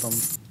the bottom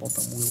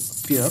will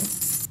appear.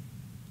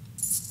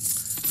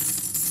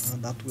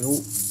 That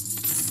will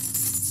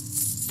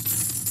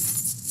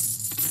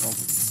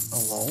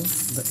allow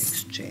the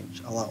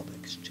exchange.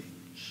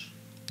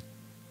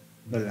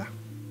 Blah.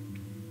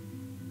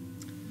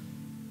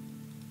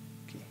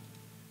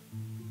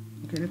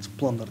 Okay, let's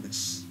plunder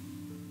this,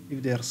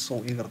 if they are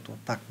so eager to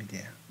attack me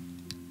there.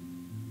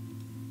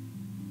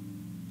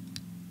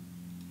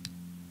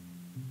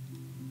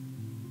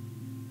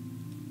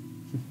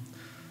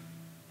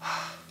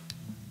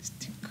 This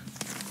thing.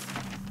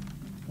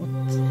 What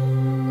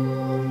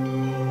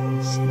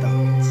is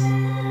that?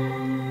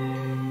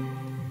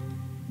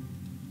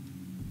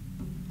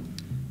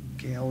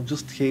 Okay, I'll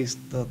just haste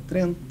the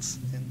trend,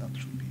 and that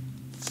should be it.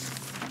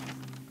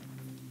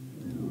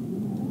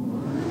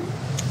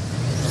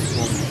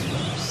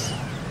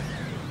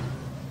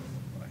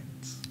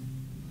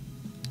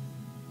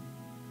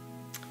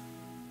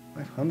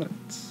 500.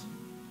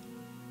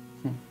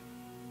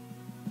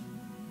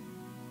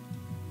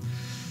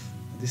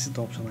 This is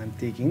the option I'm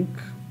taking.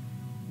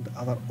 The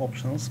other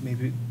options may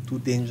be too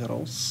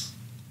dangerous.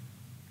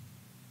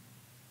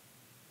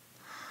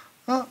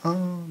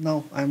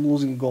 Now I'm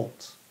losing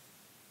gold.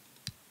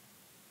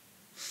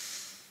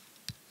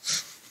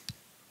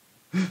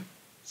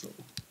 So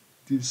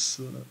these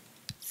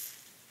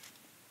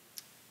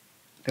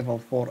level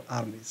 4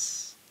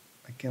 armies,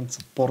 I can't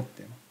support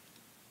them.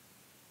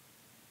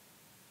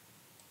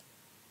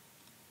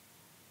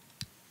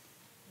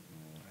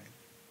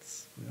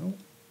 Well,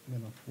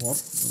 Men of War will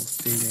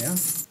stay there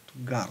to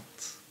guard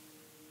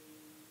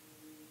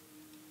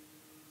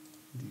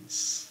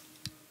this.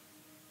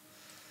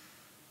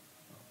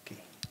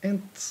 Okay,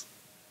 and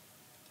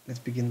let's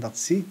begin that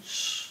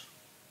siege.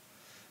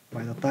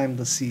 by the time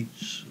the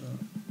siege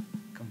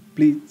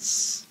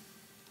completes,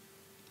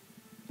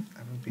 I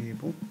will be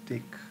able to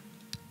take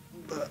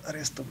the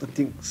rest of the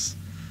things.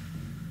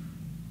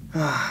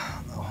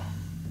 No.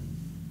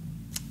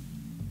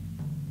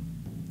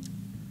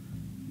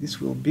 This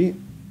will be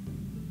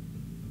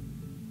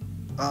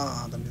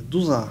the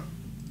Medusa.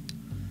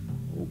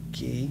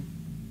 Okay.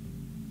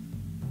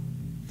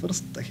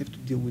 First I have to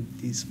deal with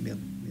these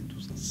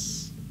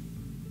Medusas.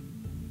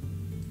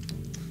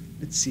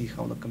 Let's see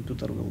how the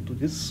computer will do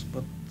this,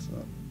 but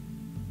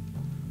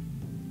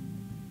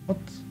what?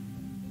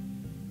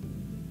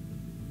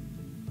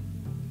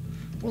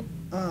 What?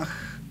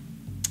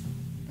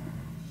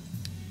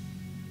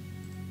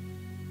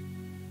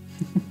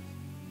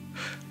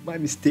 My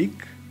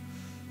mistake.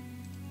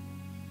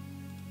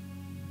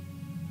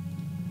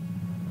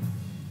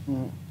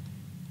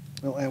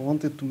 Well, I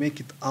wanted to make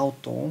it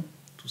auto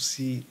to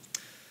see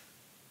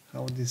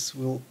how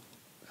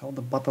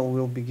the battle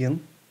will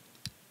begin,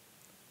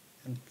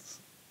 and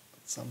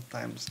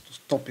sometimes to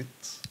stop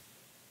it.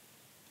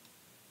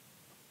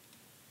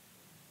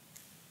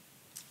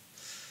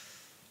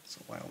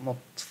 So I'll not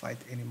fight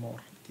anymore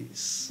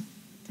these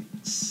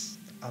things,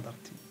 the other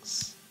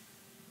things.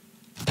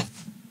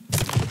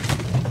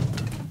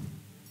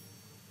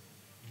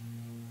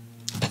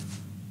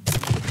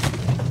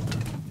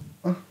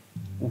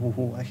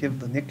 Oh, I have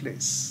the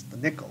necklace, the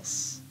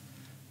necklace.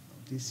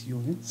 These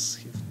units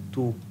have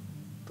 2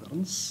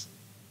 turns.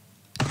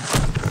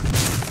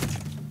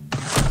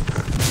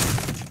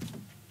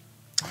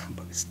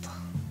 Ballista.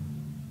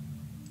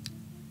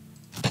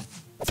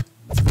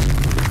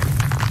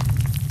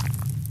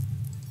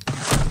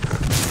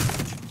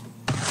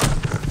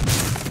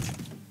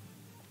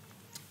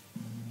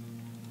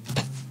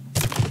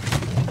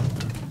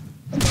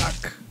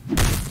 Attack!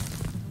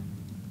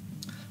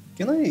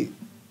 Can I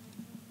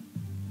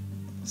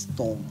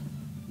stone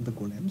the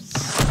golems?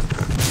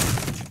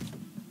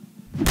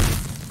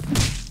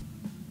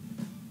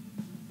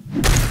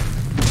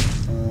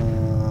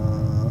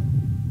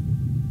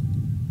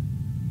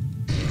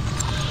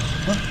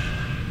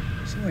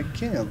 So I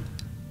can.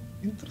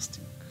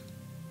 Interesting.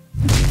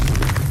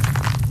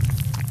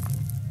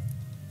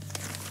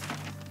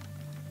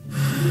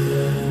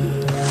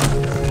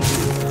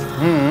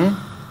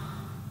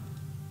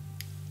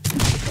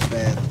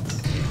 Bad.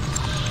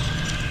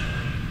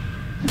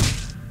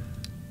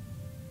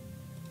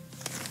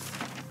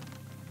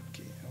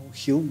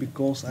 Heal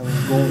because I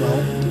will go now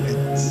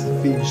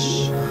and finish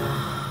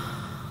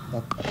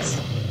that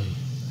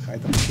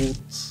Hydra food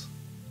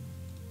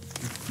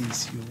with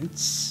these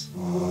units.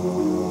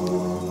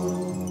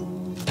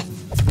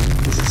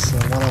 This is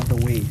one of the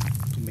way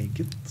to make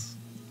it.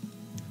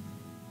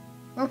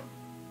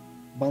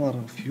 Banner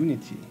of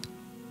Unity.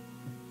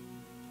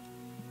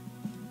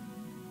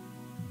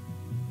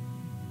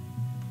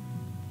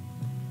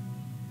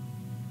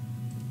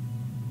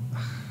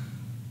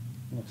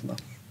 Not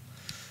enough.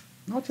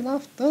 Not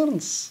enough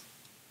turns.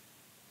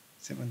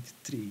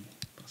 73%.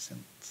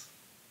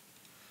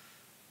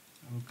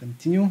 I will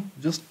continue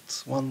just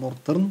one more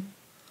turn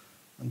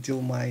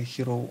until my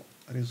hero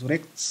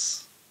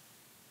resurrects.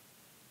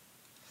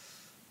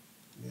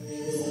 There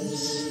he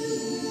goes.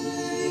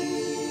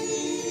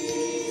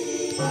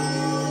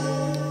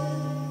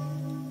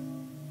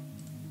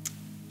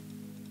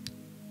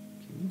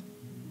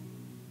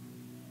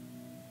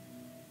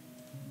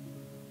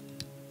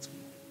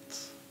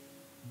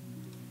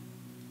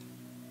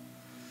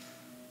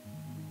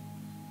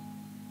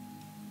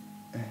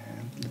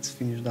 Let's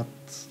finish that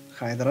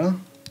Hydra.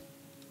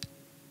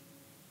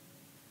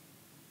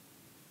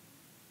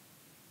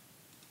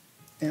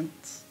 And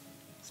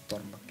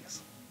storm the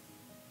castle.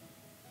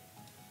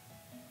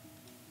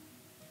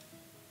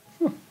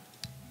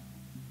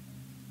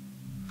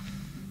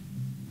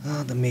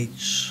 The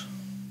mage.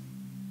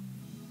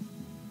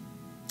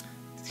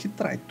 Did he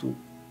try to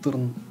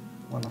turn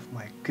one of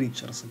my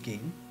creatures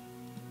again?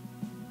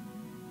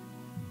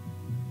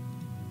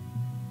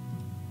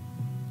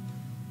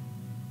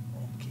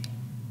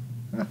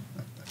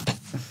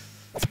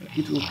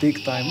 It will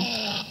take time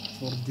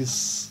for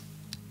these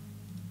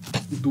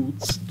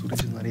dudes to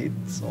regenerate,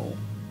 so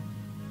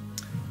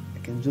I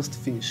can just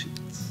finish it.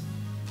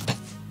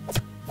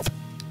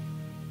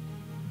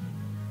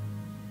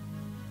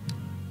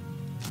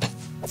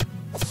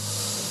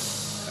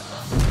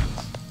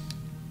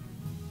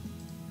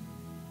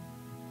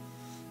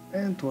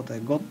 And what I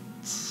got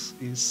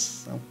is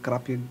some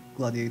crappy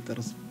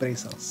gladiators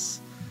bracers.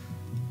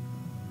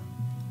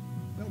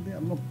 Well, they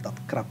are not that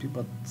crappy,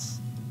 but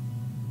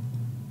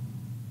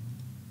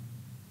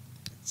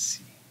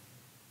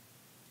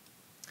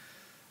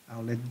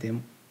I'll let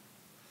them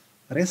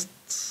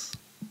rest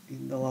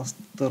in the last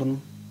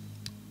turn.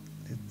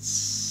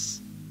 Let's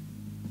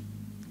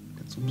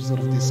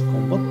observe this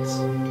combat.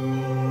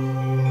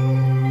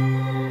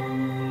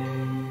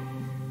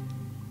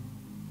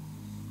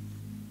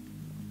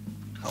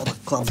 How the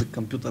clumsy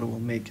computer will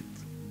make it.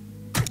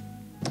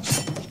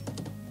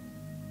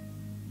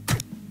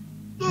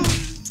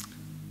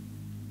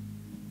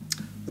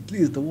 At At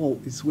least the wall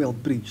is well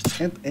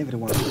bridged and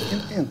everyone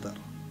can enter.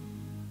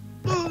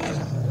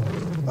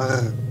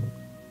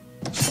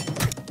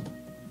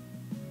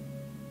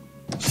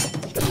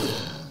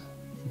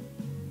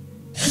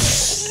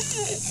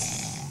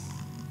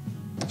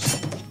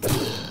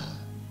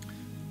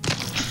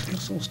 You're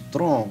so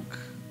strong.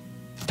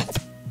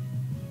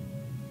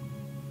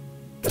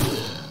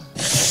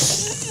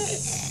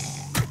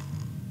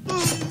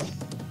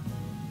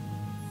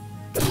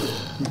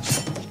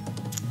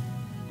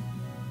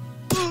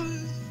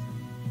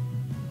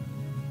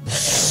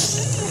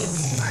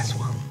 Nice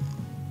one.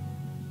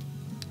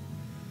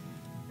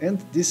 And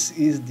this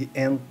is the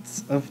end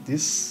of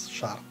this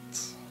shard.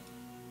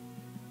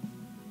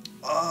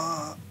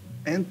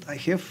 And I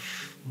have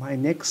my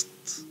next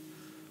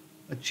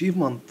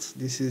achievement.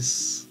 This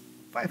is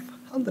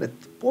 500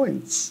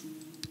 points.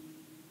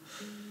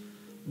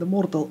 The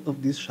mortal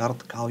of this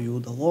shard call you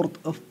the Lord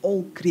of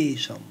all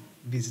creation,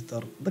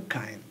 visitor the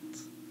kind.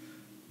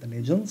 The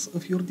legends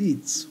of your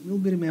deeds will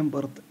be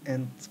remembered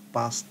and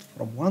passed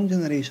from one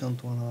generation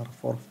to another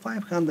for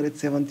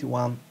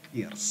 571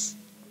 years.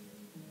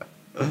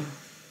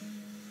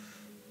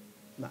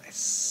 Nice.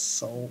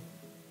 So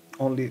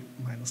only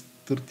minus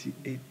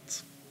 38%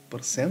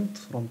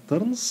 from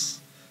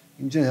turns.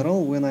 In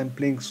general, when I'm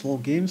playing slow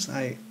games,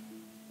 I'm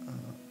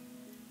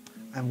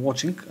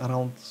watching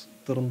around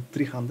turn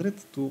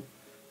 300 to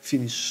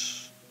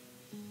finish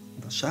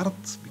the shard,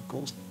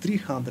 because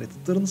 300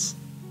 turns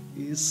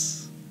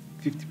is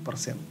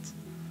 50%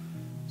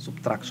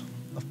 subtraction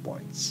of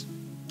points.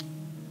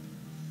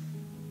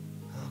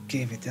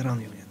 Okay,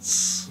 veteran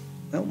units.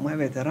 Well, my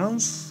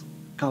veterans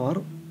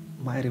cover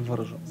my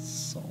reversions,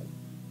 so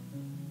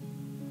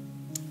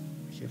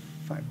I have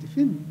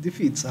 5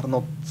 defeats are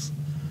not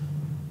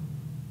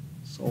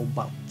so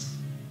bad.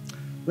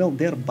 Well,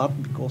 they're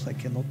bad because I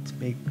cannot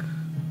make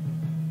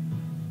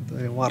the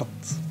reward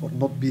for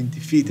not being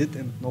defeated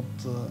and not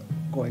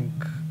going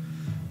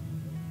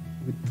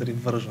with the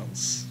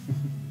reversions.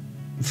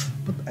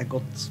 But I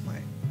got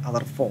my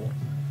other 4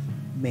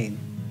 main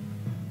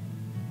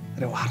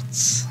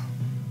rewards.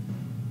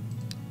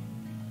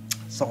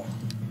 So,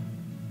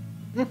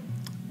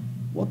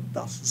 what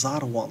does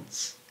Zar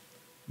want?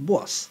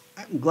 Boss,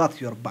 I'm glad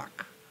you're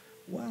back.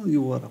 While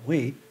you were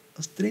away,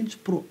 a strange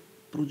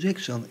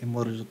projection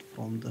emerged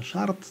from the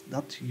shard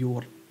that you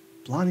were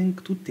planning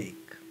to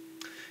take.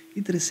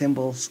 It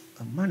resembles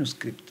a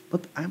manuscript,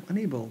 but I'm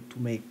unable to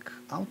make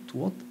out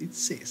what it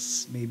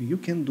says. Maybe you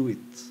can do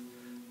it.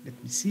 Let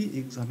me see,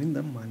 examine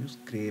the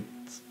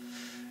manuscript.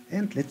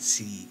 And let's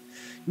see.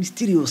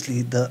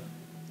 Mysteriously, the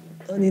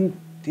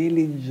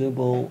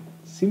unintelligible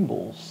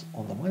symbols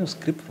on the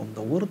manuscript from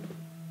the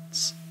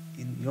words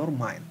in your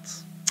mind.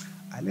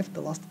 I left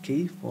the last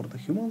key for the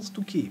humans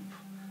to keep.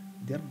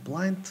 Their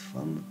blind,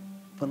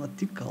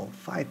 fanatical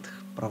fight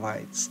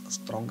provides a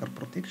stronger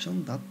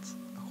protection than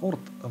a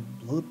horde of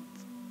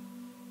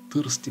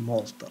blood-thirsty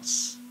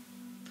monsters.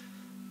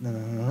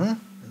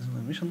 This is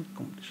my mission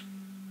accomplished.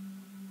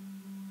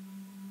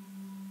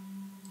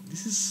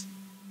 This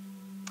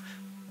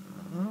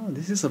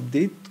is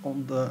update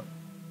on the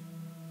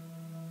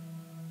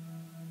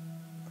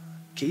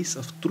case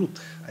of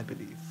truth, I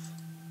believe.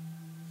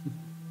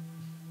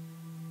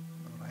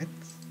 Alright,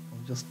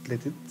 I'll just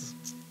let it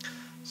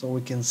so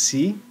we can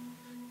see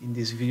in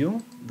this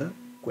video the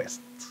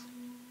quest.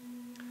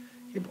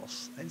 Hey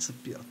boss, I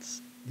disappeared.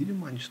 Did you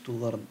manage to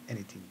learn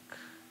anything?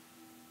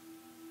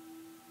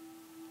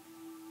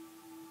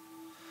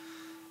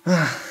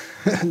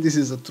 This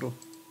is a true.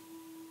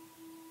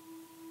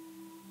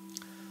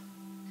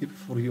 Here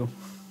for you.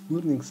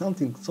 Learning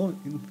something so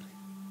interesting.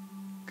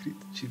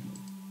 Great achievement.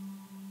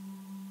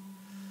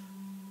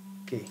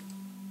 Okay,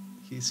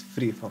 he's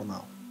free for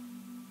now.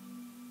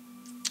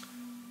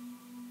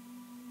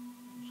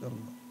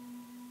 Journal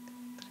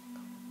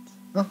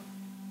entry.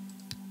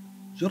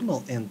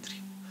 Journal entry.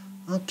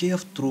 Okay,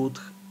 of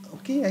truth.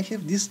 Okay, I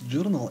have this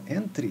journal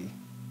entry,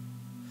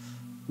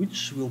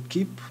 which will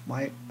keep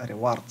my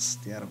rewards.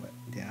 They are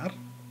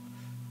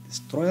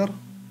Destroyer,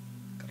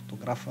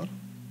 Cartographer,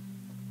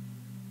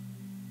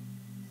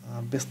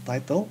 best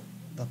title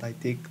that I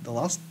take the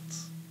last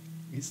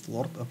is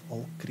Lord of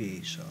all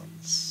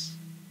creations.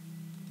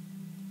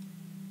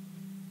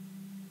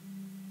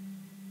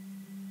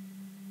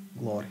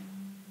 Glory.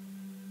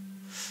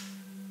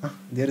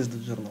 There is the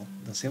journal,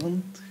 the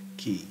 7th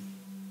key.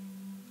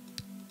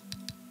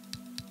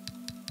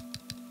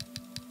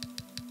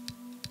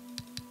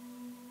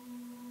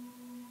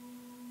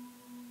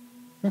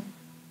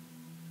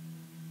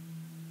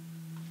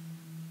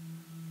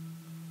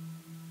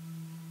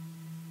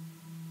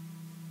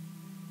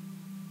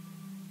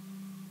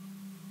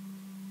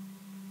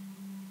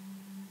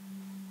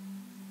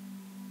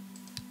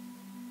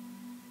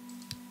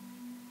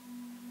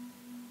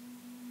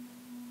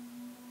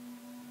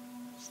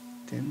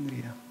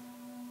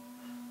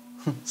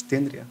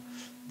 Stendria.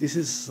 This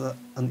is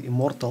an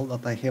immortal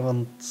that I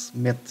haven't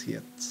met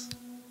yet.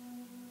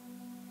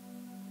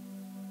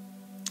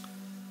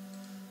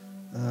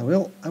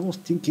 Well, I was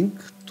thinking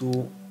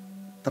to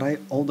try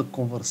all the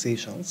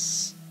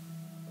conversations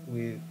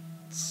with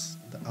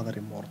the other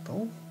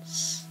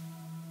immortals.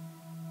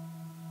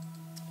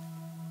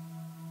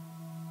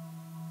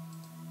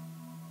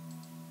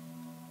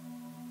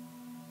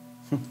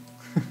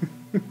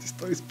 This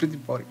story is pretty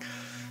boring.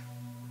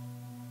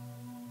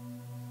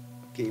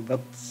 Okay,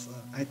 but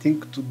I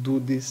think to do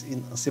this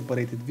in a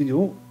separated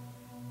video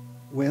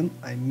when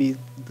I meet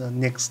the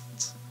next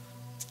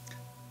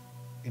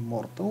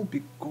immortal,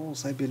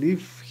 because I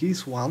believe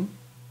he's the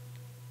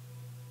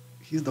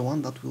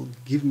one that will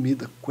give me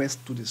the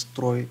quest to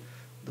destroy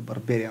the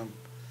barbarian.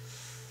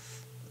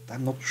 But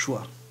I'm not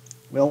sure.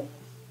 Well,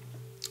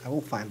 I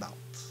will find out.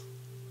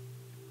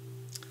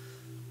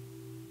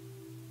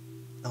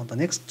 Now the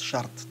next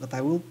shard that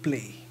I will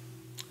play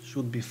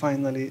should be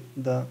finally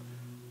the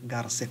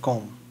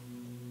Garsecon.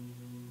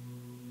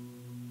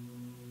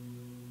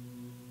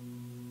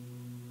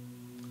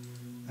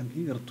 I'm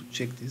eager to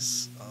check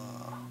this.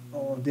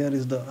 Oh, there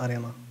is the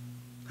arena.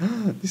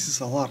 This is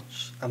a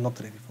large. I'm not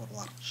ready for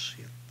large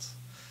yet.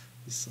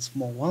 This is a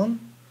small one.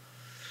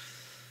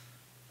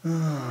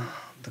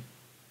 The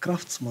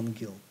Craftsman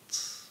Guild.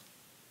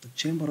 The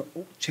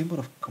Chamber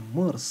of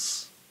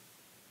Commerce.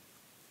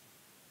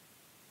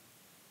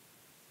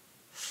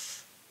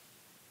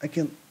 I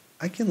can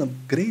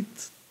upgrade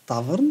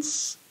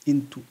taverns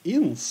into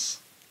inns.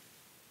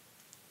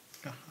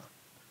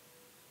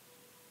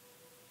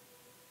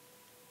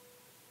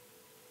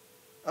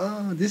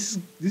 This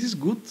is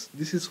good.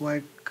 This is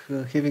like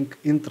having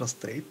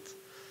interest rate.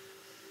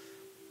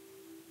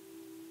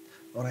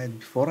 Alright,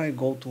 before I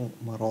go to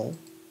Marol.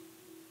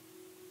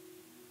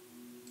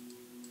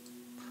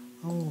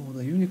 Oh,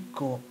 the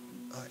Unico.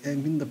 I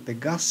mean the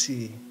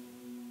Pegasi.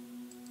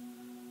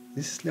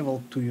 This is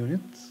level 2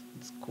 unit.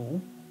 It's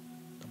cool.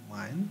 The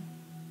mine.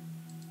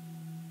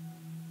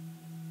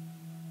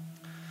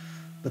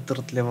 The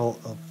third level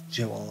of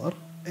Jeweler.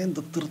 And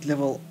the third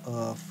level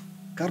of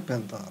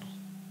Carpenter.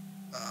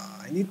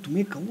 I need to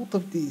make a lot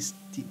of these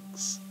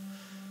things.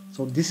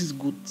 So this is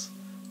good.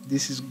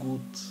 This is good.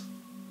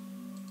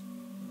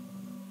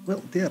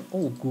 Well, they are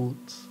all good.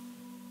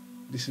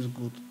 This is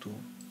good too.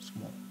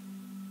 Small.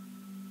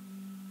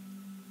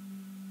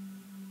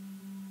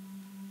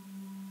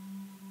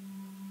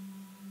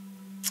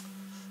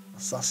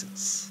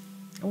 Assassins.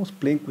 I was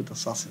playing with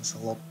assassins a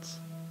lot.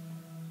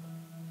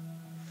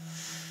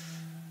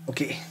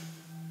 Okay.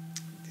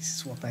 This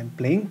is what I'm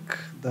playing.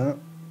 The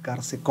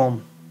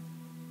Garsecon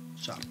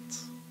shard.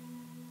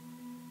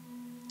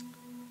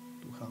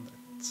 200.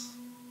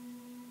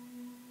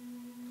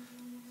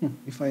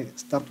 If I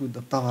start with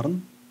the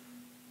tavern,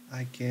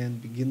 I can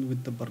begin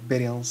with the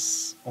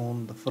barbarians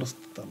on the first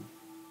turn.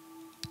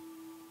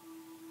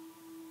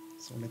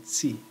 So let's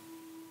see.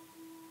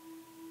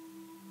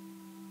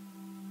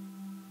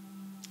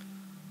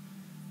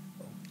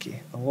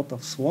 Okay, a lot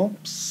of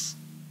swamps.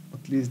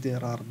 At least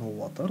there are no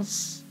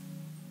waters.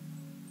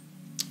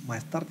 My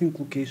starting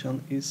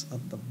location is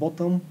at the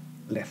bottom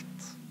left.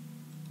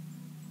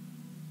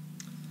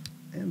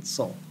 And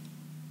so,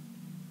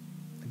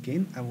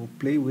 again, I will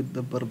play with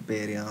the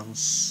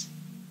barbarians.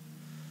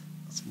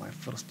 That's my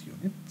first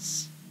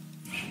units.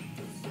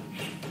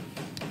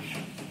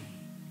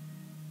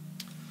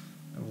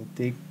 I will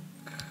take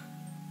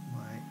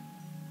my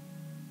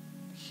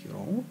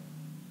hero.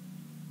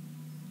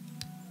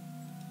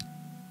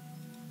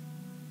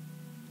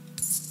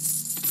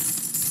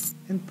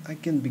 And I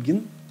can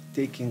begin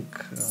taking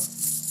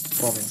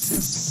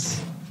provinces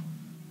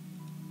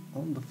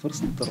on the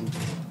first turn.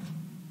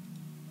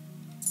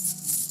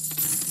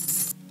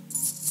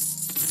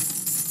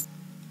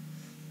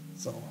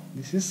 So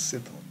this is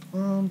settled.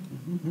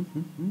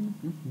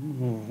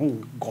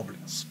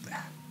 Goblins.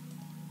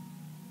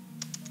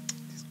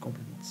 These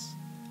goblins,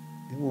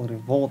 they will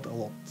revolt a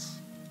lot.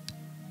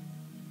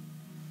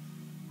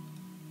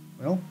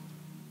 Well,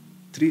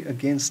 3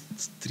 against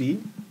 3.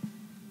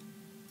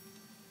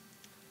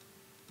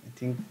 I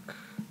think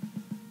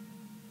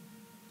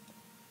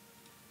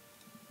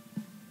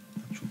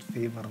that should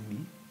favor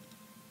me.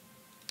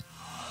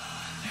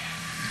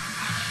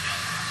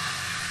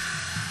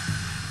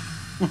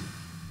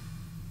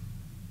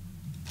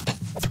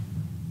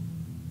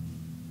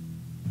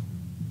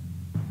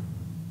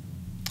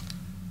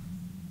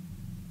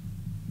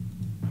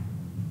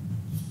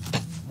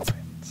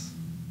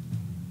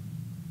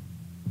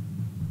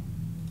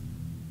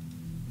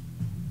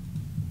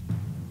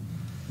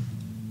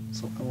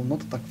 So I will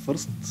not attack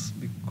first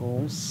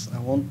because I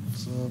want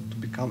to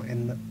become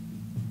an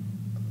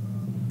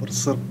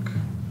berserk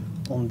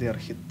on their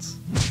hit.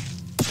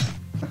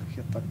 He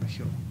attacked the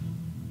hero.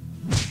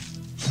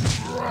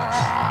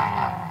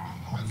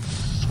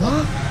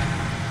 Huh?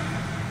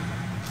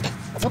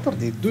 What are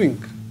they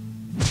doing?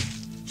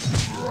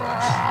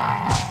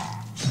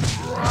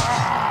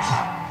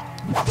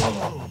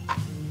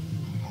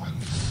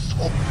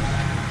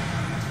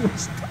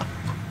 Stop.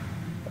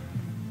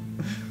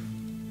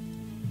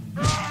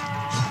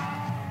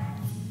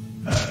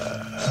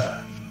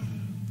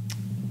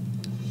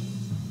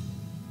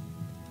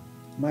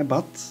 My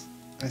bad,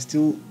 I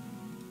still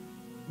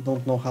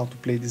don't know how to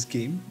play this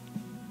game.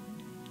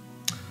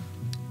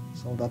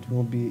 So that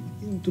will be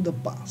into the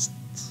past.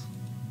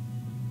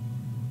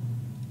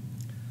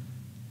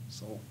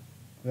 So,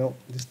 well,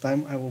 this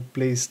time I will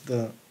place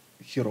the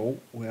hero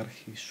where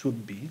he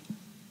should be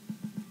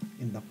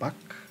in the pack.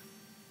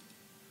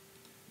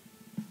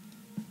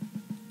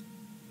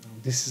 Now,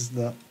 this is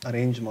the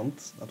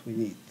arrangement that we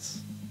need.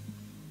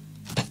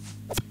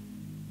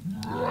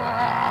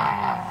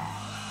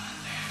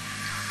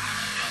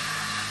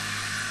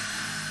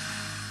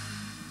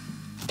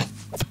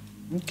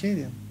 Okay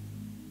then.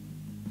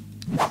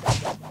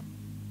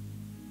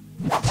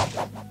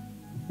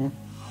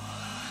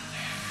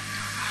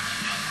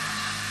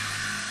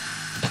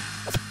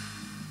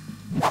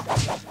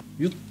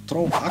 You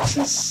throw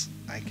axes?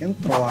 I can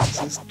throw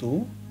axes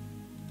too.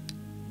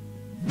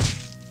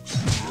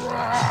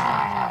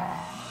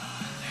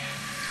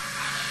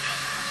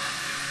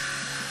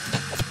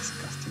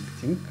 Disgusting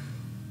thing.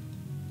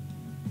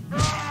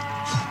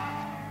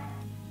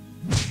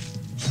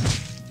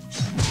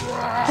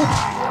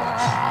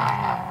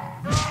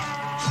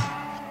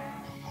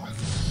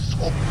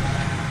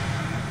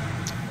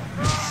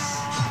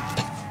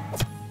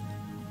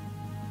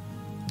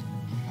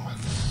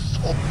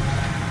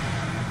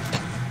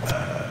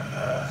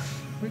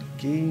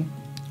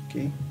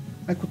 Okay.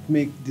 I could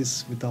make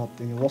this without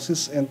any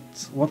losses. And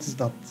what is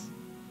that?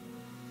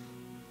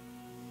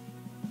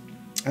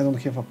 I don't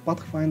have a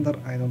pathfinder,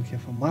 I don't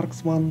have a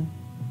marksman.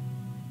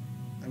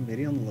 I'm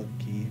very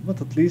unlucky, but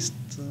at least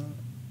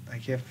I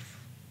have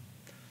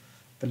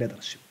the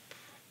leadership.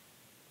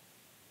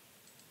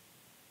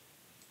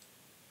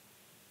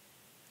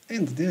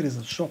 And there is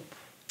a shop.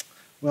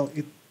 Well,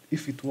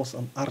 if it was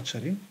an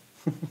archery,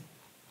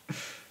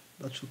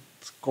 that should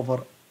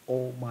cover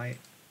all my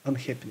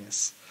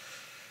unhappiness.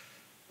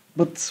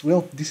 But,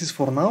 well, this is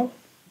for now.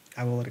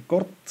 I will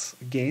record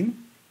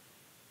again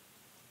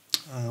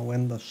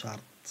when the shard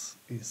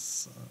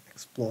is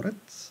explored,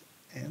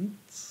 and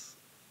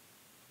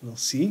we'll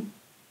see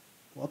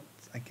what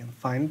I can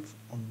find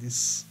on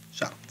this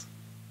shard.